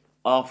time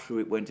after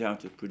it went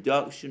out of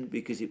production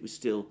because it was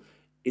still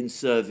in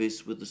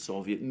service with the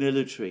Soviet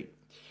military.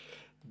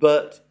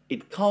 But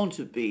it can't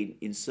have been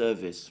in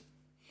service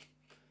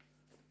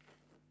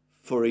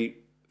for a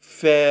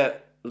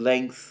fair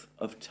length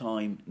of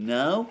time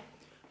now.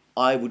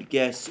 I would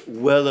guess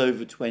well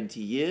over 20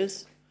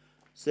 years.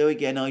 So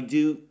again, I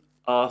do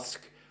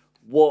ask,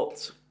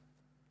 what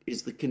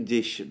is the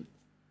condition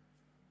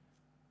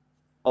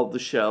of the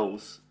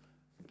shells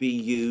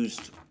being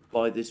used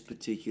by this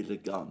particular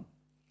gun?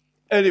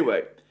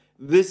 Anyway,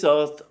 this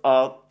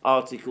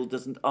article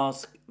doesn't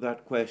ask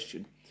that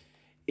question.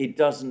 It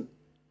doesn't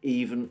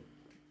even,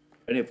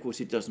 and of course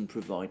it doesn't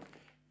provide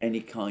any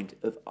kind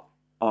of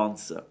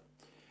answer.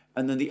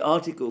 And then the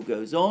article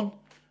goes on.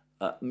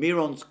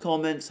 Miron's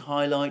comments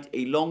highlight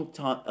a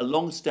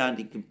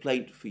long-standing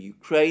complaint for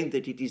Ukraine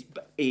that it is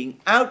being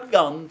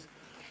outgunned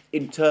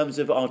in terms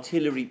of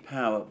artillery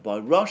power by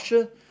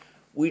Russia,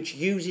 which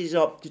uses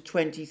up to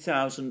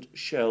 20,000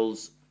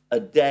 shells a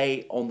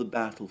day on the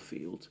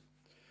battlefield.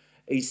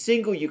 A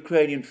single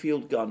Ukrainian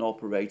field gun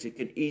operator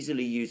can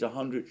easily use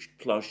 100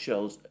 plus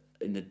shells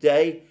in a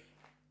day,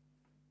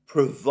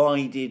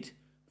 provided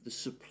the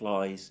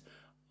supplies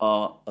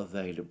are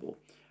available.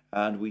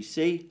 And we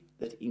see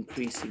that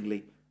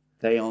increasingly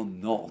they are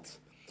not.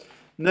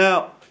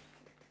 Now,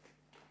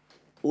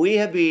 we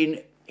have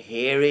been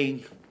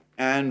hearing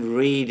and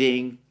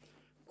reading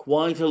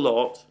quite a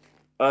lot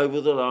over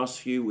the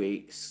last few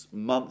weeks,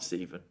 months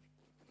even,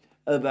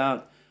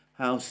 about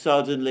how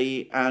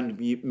suddenly and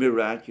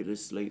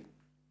miraculously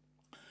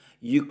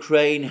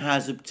Ukraine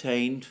has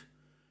obtained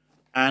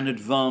an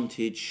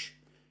advantage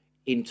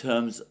in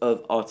terms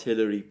of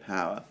artillery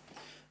power,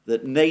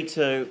 that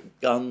NATO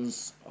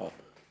guns are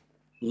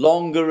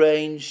longer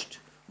ranged,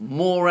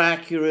 more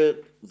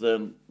accurate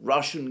than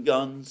Russian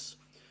guns,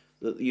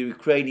 that the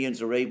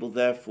Ukrainians are able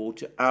therefore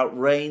to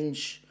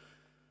outrange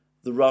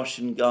the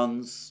Russian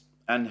guns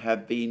and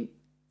have been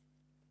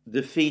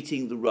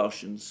defeating the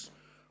Russians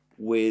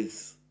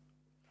with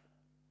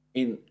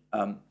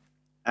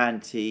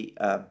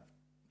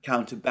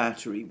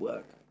counter-battery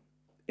work.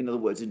 In other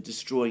words, in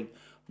destroying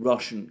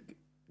Russian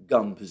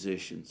gun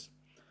positions.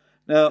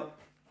 Now,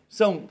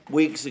 some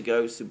weeks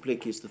ago,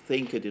 Simplicus the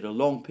Thinker did a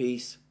long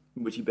piece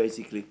in which he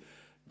basically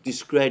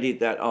discredited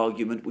that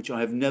argument, which I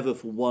have never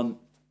for 1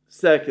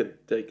 second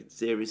taken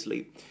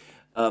seriously.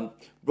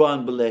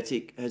 Brian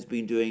Beletic has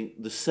been doing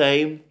the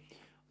same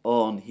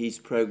on his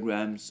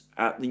programs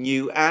at the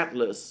New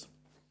Atlas.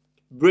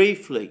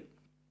 Briefly,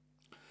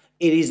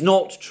 it is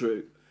not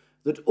true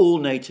that all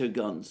NATO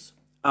guns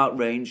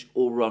outrange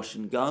all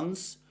Russian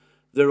guns.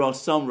 There are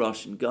some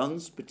Russian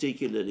guns,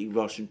 particularly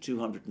Russian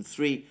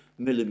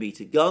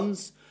 203mm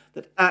guns,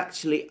 that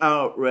actually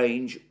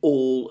outrange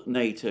all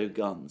NATO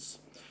guns.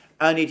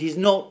 And it is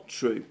not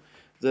true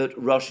that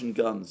Russian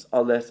guns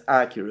are less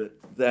accurate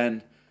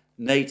than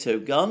NATO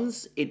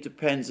guns. It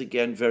depends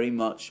again very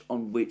much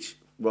on which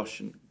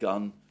Russian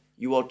gun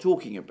you are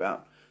talking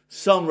about.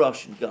 Some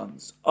Russian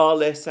guns are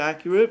less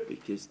accurate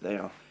because they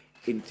are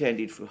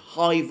intended for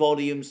high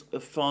volumes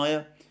of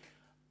fire.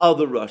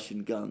 Other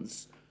Russian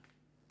guns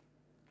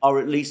are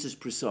at least as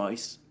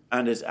precise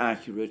and as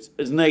accurate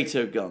as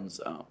NATO guns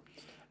are.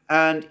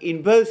 And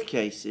in both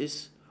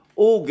cases,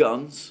 all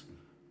guns,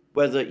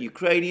 whether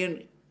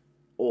Ukrainian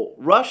or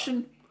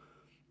Russian,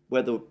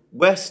 whether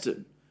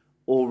Western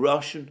or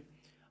Russian,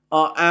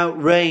 are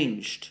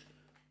outranged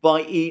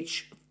by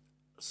each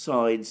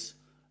side's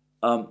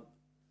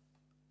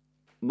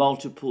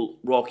multiple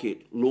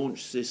rocket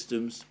launch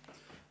systems.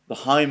 The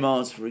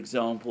HIMARS, for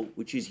example,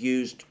 which is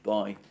used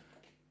by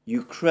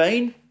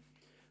Ukraine.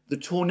 The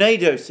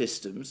Tornado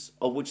systems,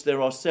 of which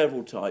there are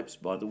several types,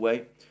 by the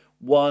way,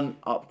 one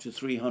up to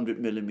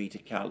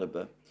 300mm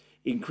caliber,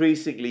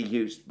 increasingly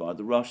used by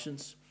the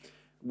Russians,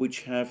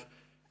 which have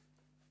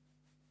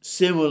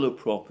similar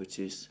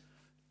properties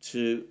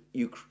to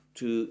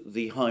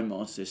the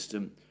HIMARS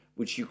system,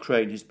 which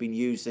Ukraine has been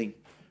using,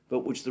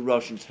 but which the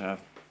Russians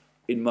have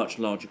in much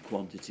larger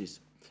quantities.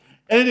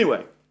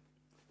 Anyway,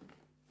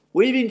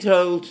 we've been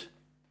told,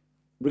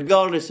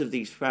 regardless of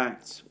these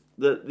facts,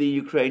 that the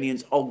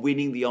Ukrainians are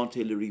winning the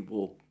artillery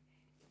war.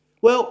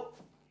 Well,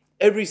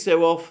 every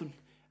so often,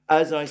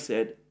 as I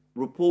said,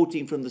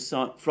 reporting from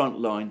the front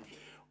line,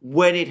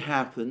 when it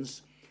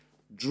happens,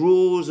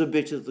 draws a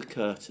bit of the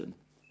curtain,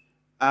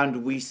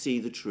 and we see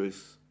the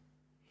truth.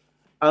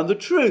 And the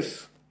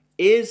truth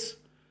is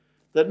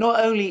that not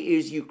only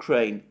is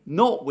Ukraine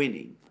not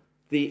winning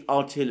the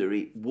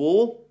artillery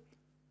war,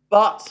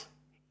 but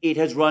it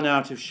has run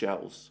out of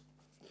shells.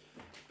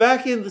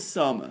 Back in the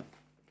summer,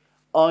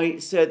 I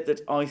said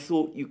that I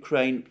thought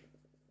Ukraine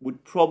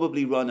would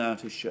probably run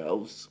out of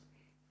shells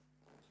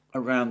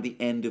around the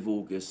end of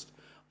August,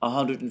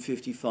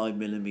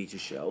 155mm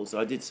shells.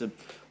 I did some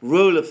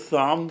rule of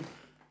thumb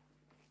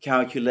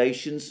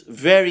calculations,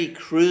 very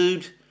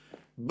crude,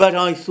 but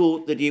I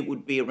thought that it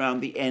would be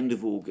around the end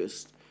of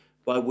August,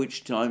 by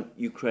which time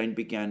Ukraine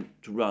began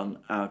to run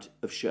out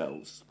of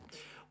shells.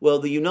 Well,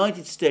 the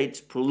United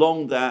States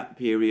prolonged that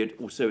period,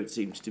 or so it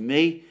seems to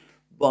me,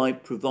 by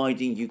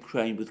providing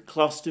Ukraine with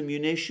cluster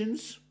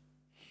munitions.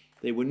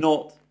 They were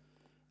not,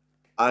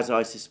 as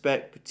I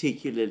suspect,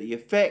 particularly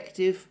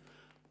effective,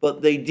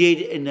 but they did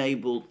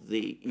enable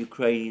the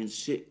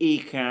Ukrainians to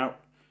eke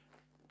out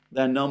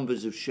their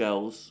numbers of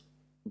shells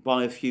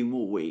by a few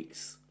more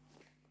weeks.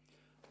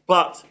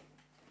 But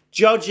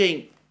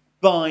judging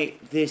by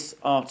this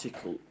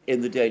article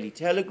in the Daily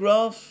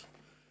Telegraph,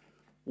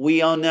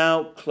 we are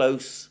now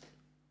close,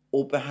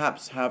 or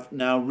perhaps have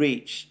now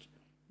reached,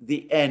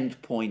 the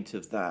end point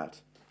of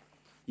that.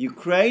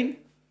 Ukraine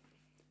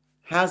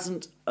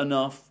hasn't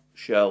enough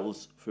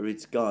shells for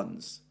its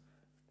guns.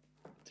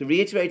 To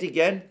reiterate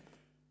again,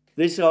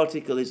 this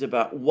article is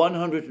about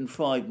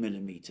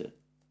 105mm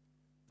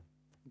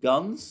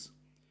guns,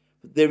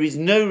 but there is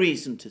no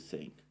reason to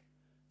think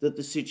that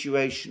the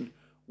situation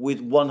with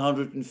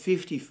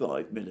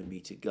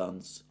 155mm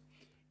guns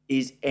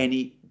is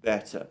any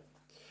better.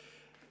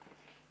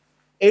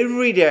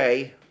 Every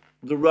day,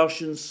 the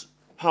Russians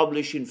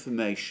publish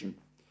information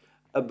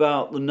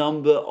about the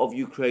number of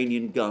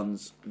Ukrainian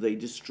guns they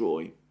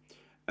destroy.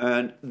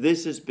 And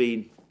this has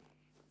been,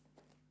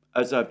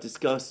 as I've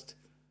discussed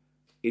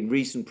in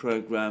recent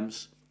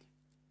programs,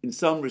 in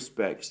some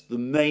respects, the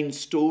main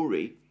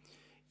story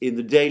in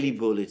the daily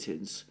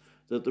bulletins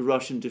that the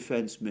Russian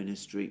Defense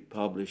Ministry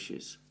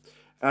publishes.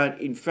 And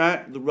in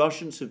fact, the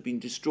Russians have been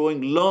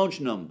destroying large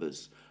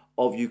numbers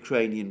of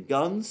Ukrainian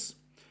guns,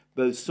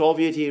 both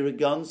Soviet-era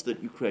guns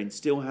that Ukraine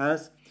still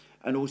has,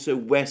 and also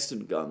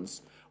Western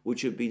guns,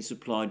 which have been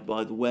supplied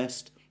by the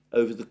West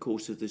over the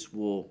course of this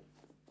war.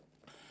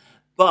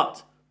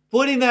 But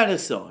putting that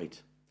aside,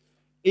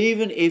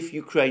 even if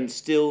Ukraine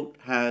still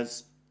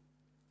has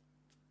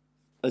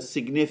a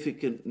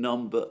significant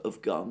number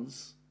of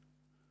guns,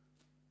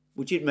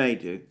 which it may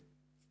do,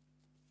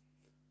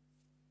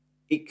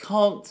 it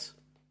can't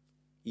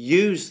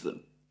use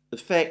them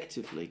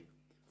effectively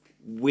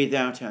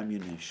without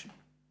ammunition.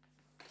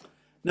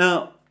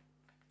 Now,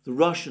 the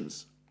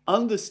Russians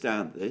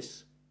understand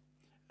this,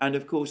 and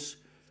of course,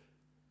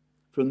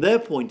 from their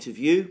point of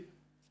view,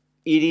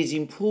 it is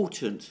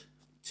important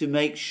to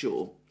make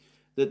sure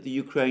that the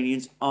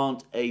Ukrainians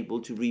aren't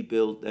able to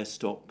rebuild their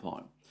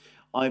stockpile.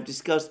 I've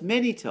discussed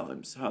many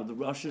times how the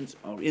Russians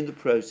are in the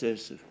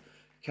process of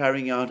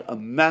carrying out a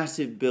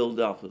massive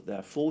build-up of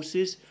their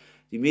forces.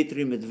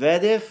 Dmitry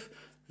Medvedev,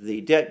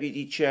 the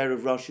deputy chair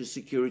of Russia's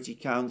Security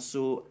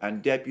Council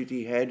and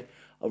deputy head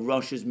of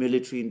Russia's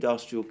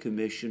Military-Industrial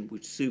Commission,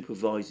 which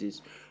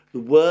supervises the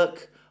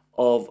work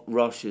of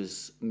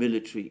Russia's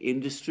military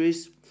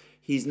industries,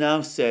 he's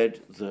now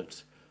said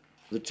that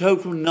the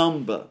total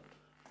number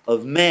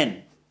of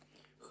men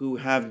who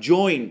have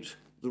joined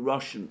the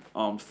Russian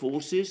armed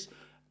forces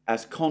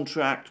as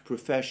contract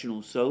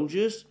professional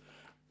soldiers,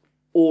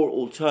 or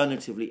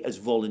alternatively as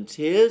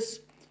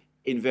volunteers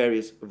in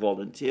various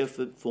volunteer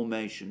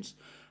formations,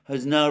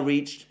 has now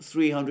reached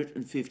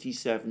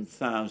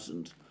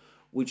 357,000,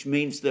 which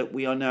means that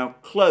we are now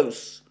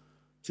close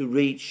to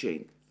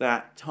reaching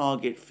that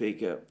target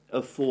figure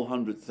of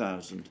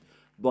 400,000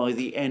 by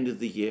the end of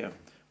the year,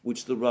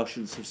 which the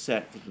Russians have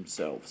set for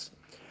themselves.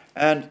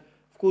 And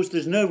of course,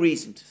 there's no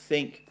reason to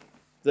think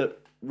that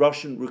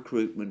Russian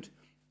recruitment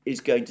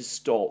is going to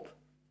stop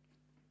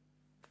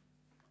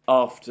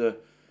after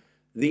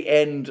the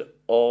end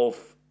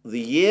of the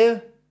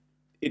year.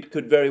 It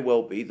could very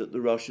well be that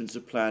the Russians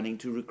are planning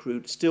to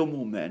recruit still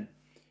more men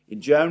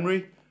in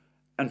January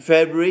and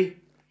February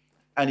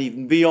and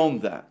even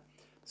beyond that.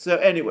 So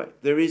anyway,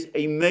 there is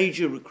a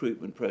major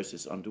recruitment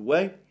process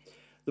underway.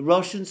 The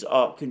Russians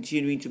are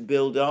continuing to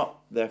build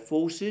up their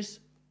forces.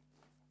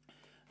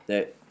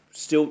 They're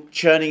still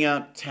churning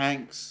out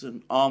tanks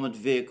and armoured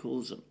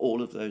vehicles and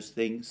all of those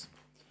things.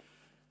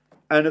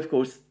 And of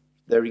course,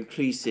 they're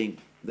increasing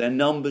their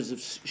numbers of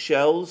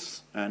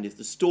shells. And if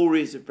the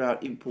stories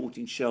about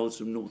importing shells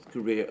from North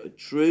Korea are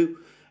true,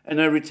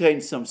 and I retain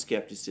some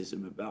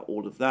skepticism about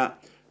all of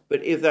that,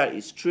 but if that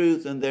is true,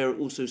 then they're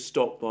also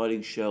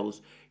stockpiling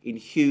shells in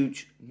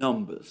huge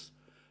numbers.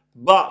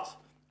 But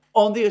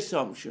on the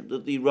assumption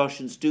that the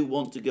Russians do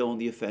want to go on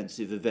the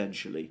offensive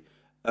eventually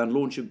and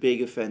launch a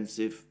big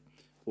offensive,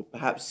 or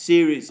perhaps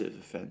series of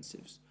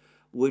offensives,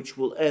 which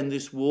will end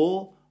this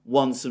war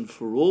once and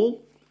for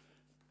all,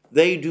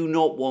 they do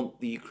not want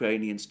the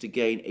Ukrainians to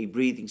gain a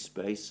breathing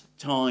space,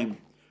 time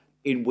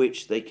in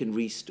which they can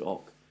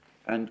restock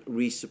and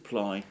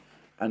resupply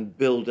and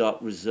build up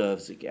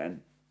reserves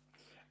again.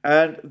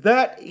 And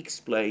that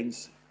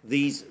explains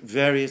these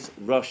various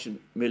Russian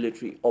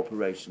military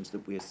operations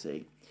that we're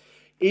seeing.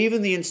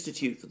 Even the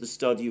Institute for the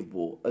Study of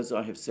War, as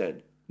I have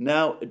said,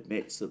 now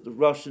admits that the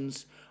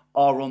Russians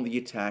are on the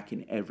attack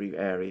in every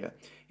area.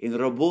 In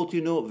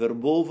Robotino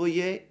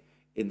Verbovoye,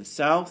 in the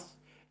south,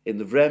 in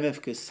the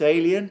Vremivka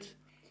salient,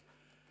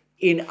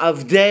 in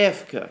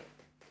Avdeyevka,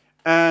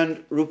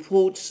 and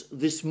reports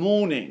this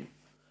morning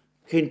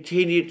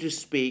continue to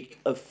speak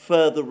of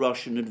further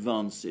Russian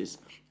advances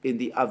in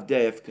the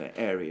Avdeyevka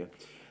area.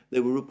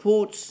 There were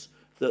reports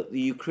that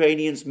the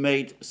Ukrainians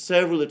made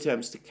several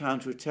attempts to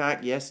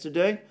counterattack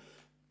yesterday,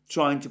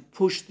 trying to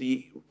push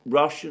the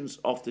Russians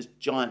off this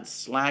giant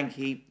slag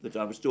heap that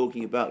I was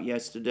talking about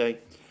yesterday,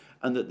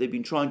 and that they've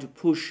been trying to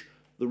push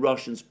the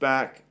Russians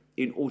back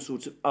in all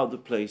sorts of other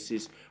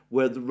places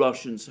where the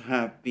Russians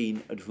have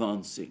been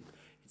advancing.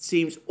 It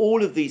seems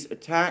all of these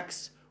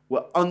attacks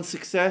were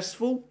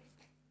unsuccessful.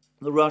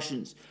 The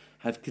Russians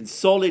have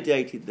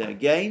consolidated their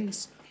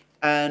gains,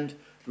 and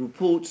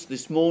reports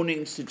this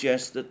morning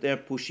suggest that they're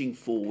pushing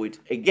forward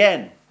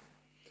again.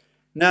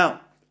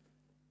 Now,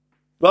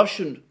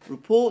 Russian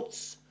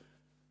reports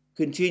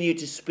continue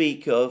to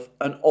speak of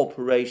an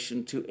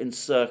operation to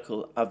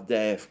encircle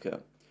Avdeyevka,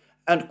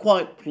 and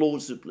quite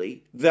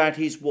plausibly, that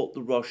is what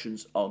the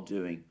Russians are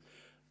doing.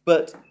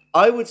 But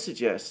I would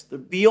suggest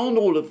that beyond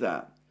all of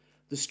that,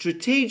 the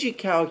strategic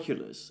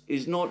calculus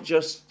is not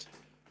just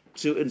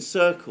to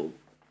encircle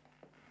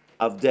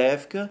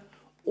Avdeyevka,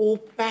 or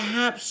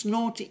perhaps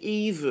not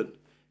even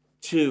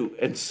to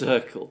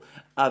encircle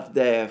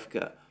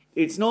Avdeyevka.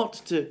 It's not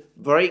to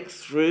break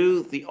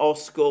through the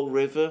Oskol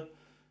River,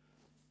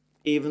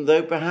 even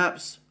though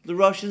perhaps the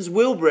Russians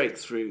will break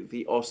through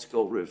the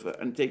Oskol River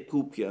and take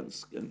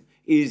Kupiansk and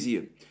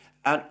Izium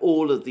and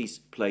all of these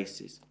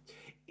places.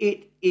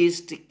 It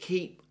is to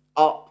keep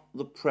up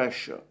the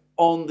pressure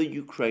on the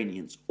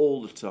Ukrainians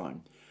all the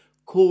time,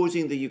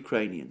 causing the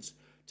Ukrainians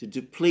to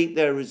deplete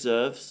their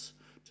reserves,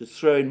 to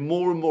throw in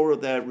more and more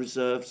of their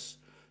reserves,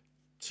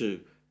 to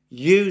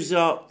use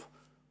up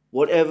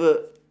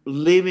whatever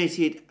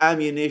limited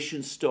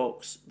ammunition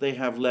stocks they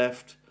have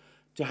left,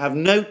 to have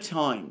no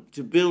time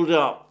to build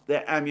up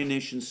their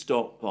ammunition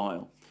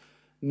stockpile,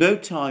 no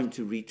time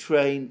to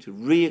retrain, to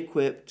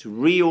re-equip, to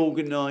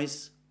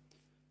reorganize,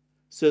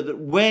 so that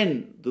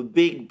when the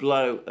big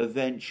blow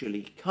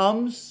eventually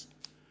comes,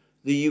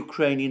 the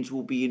Ukrainians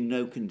will be in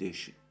no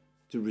condition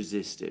to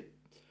resist it.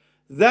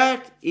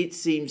 That, it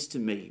seems to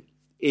me,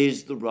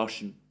 is the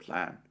Russian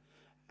plan.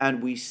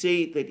 And we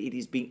see that it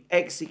is being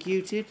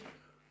executed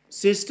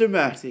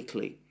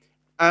systematically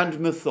and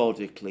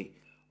methodically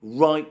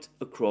right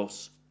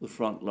across the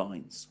front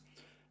lines.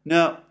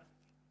 Now,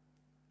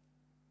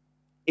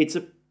 it's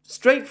a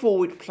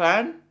straightforward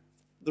plan.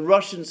 The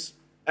Russians,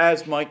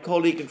 as my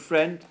colleague and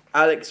friend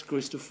Alex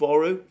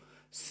Christoforou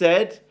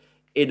said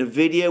in a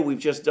video we've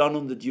just done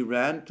on the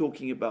Duran,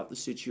 talking about the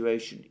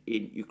situation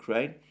in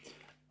Ukraine,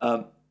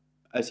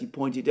 as he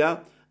pointed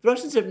out, the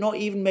Russians have not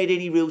even made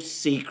any real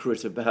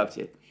secret about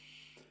it.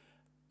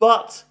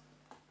 But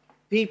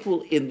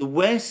people in the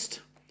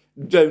West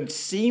don't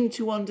seem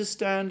to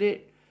understand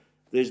it.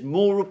 There's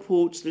more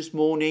reports this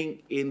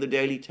morning in the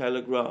Daily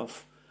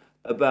Telegraph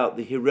about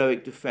the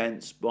heroic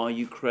defense by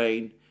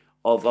Ukraine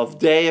of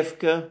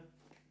Avdeyevka,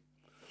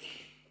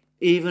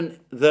 even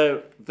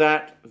though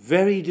that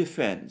very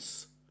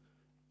defense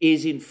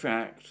is in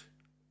fact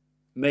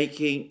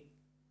making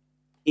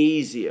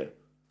easier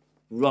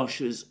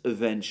Russia's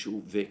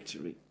eventual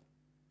victory.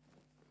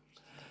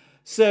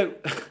 So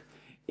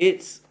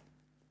it's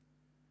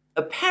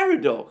a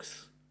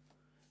paradox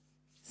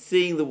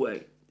seeing the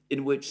way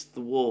in which the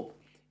war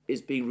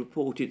is being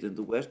reported in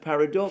the West,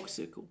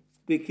 paradoxical,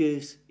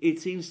 because it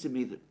seems to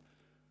me that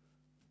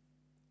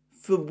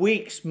for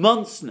weeks,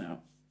 months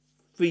now,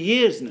 for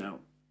years now,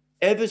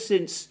 ever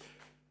since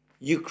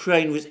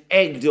Ukraine was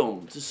egged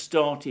on to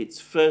start its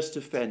first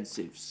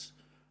offensives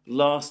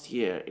last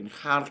year in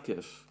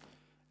Kharkiv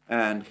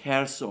and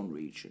Kherson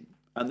region,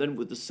 and then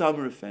with the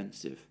summer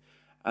offensive,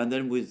 and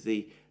then with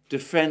the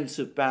defense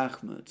of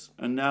Bakhmut,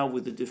 and now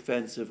with the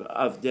defense of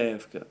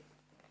Avdeyevka,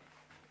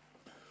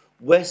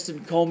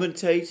 Western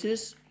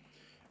commentators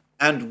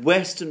and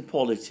Western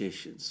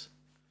politicians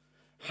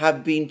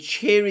have been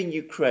cheering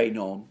Ukraine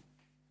on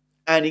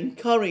and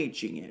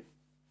encouraging it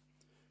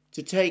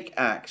to take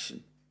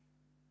action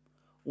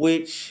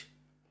which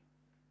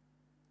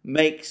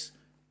makes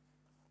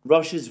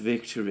Russia's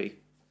victory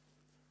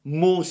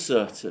more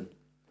certain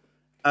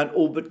and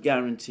all but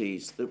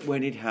guarantees that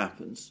when it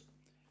happens,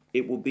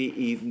 it will be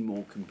even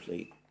more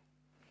complete.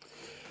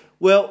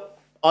 Well,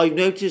 I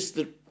noticed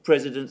that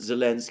President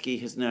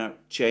Zelensky has now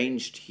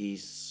changed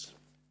his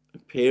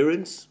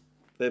appearance.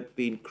 There have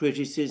been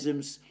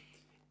criticisms,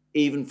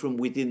 even from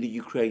within the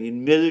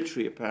Ukrainian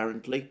military,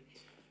 apparently,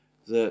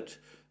 that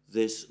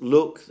this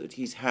look that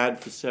he's had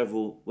for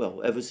several,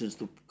 well, ever since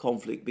the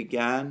conflict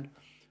began,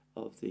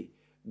 of the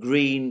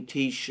green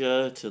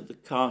T-shirt and the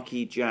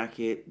khaki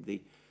jacket,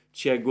 the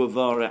Che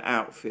Guevara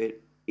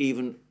outfit,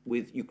 even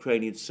with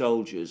Ukrainian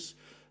soldiers,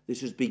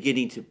 this was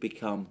beginning to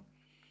become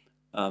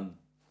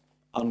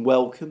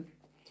unwelcome.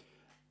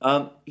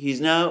 He's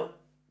now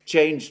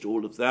changed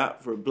all of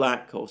that for a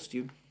black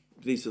costume,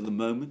 at least at the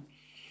moment.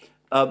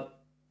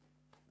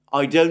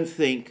 I don't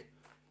think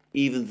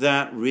even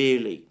that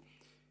really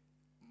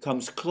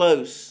comes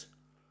close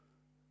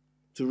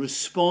to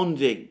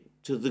responding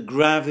to the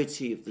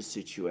gravity of the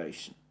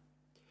situation.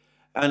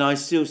 And I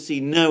still see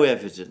no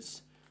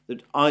evidence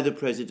that either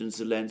President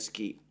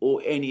Zelensky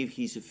or any of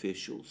his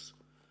officials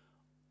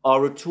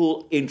are at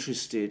all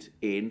interested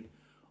in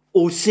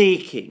or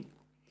seeking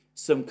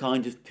some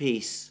kind of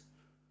peace,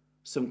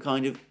 some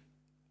kind of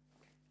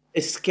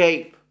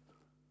escape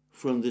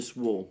from this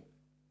war.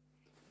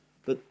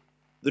 But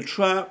the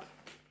trap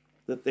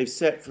that they've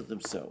set for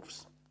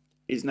themselves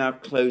is now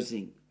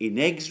closing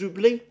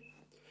inexorably.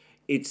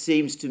 It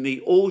seems to me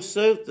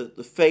also that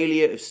the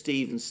failure of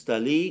Stephen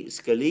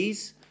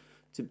Scalise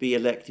to be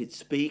elected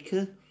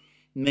Speaker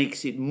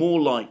makes it more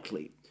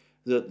likely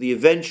that the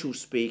eventual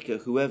Speaker,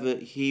 whoever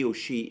he or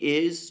she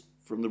is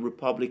from the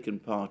Republican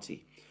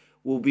Party,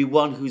 will be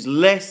one who's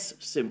less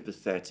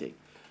sympathetic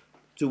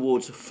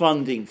towards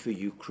funding for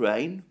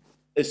Ukraine,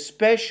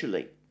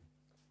 especially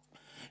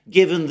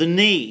given the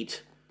need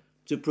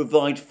to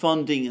provide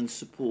funding and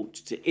support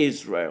to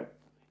Israel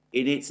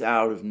in its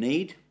hour of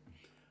need.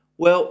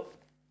 Well,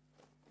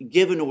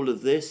 given all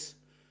of this,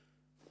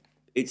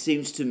 it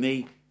seems to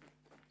me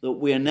that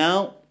we are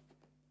now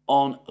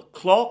on a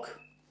clock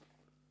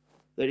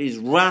that is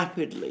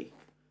rapidly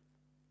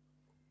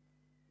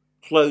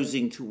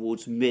closing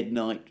towards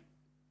midnight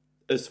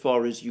as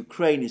far as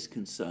Ukraine is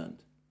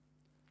concerned,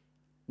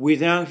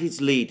 without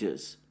its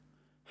leaders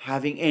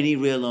having any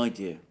real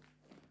idea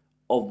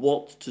of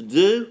what to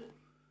do,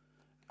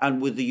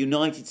 and with the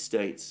United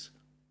States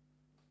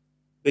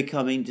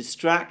becoming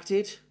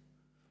distracted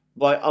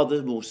by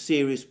other more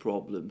serious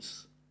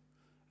problems,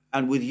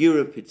 and with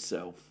Europe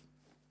itself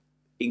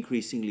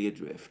increasingly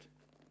adrift.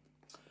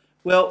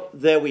 Well,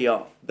 there we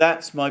are.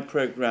 That's my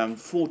programme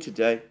for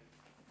today.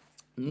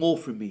 More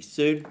from me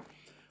soon.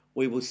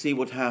 We will see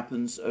what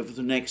happens over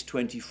the next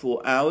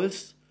 24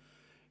 hours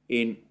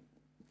in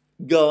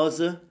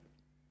Gaza.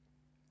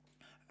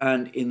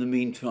 And in the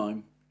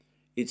meantime,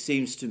 it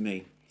seems to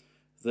me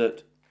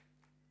that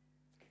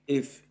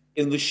if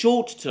in the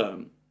short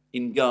term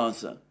in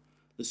Gaza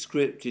the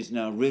script is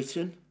now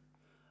written,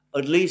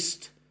 at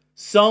least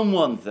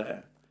someone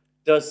there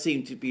does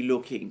seem to be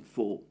looking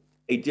for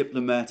a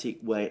diplomatic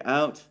way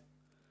out,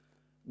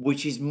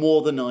 which is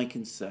more than I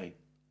can say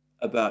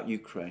about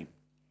Ukraine.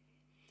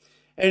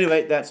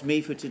 Anyway, that's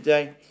me for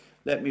today.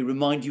 Let me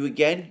remind you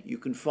again, you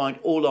can find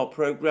all our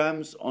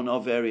programs on our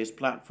various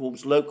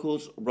platforms,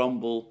 Locals,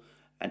 Rumble,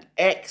 and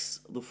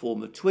X, the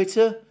former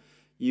Twitter.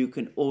 You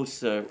can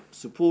also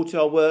support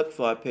our work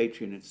via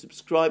Patreon and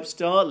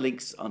Subscribestar,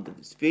 links under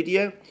this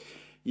video.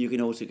 You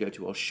can also go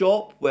to our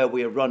shop where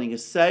we are running a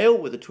sale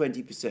with a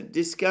 20%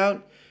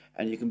 discount,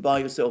 and you can buy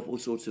yourself all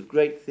sorts of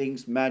great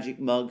things, magic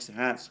mugs,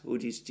 hats,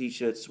 hoodies,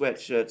 t-shirts,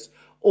 sweatshirts,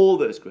 all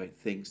those great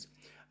things.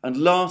 And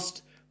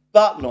last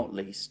but not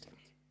least,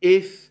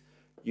 if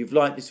you've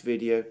liked this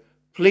video,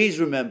 please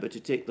remember to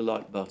tick the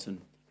like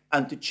button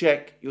and to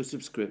check your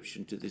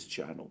subscription to this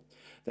channel.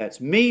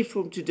 That's me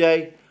from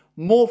today.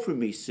 More from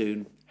me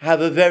soon.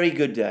 Have a very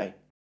good day.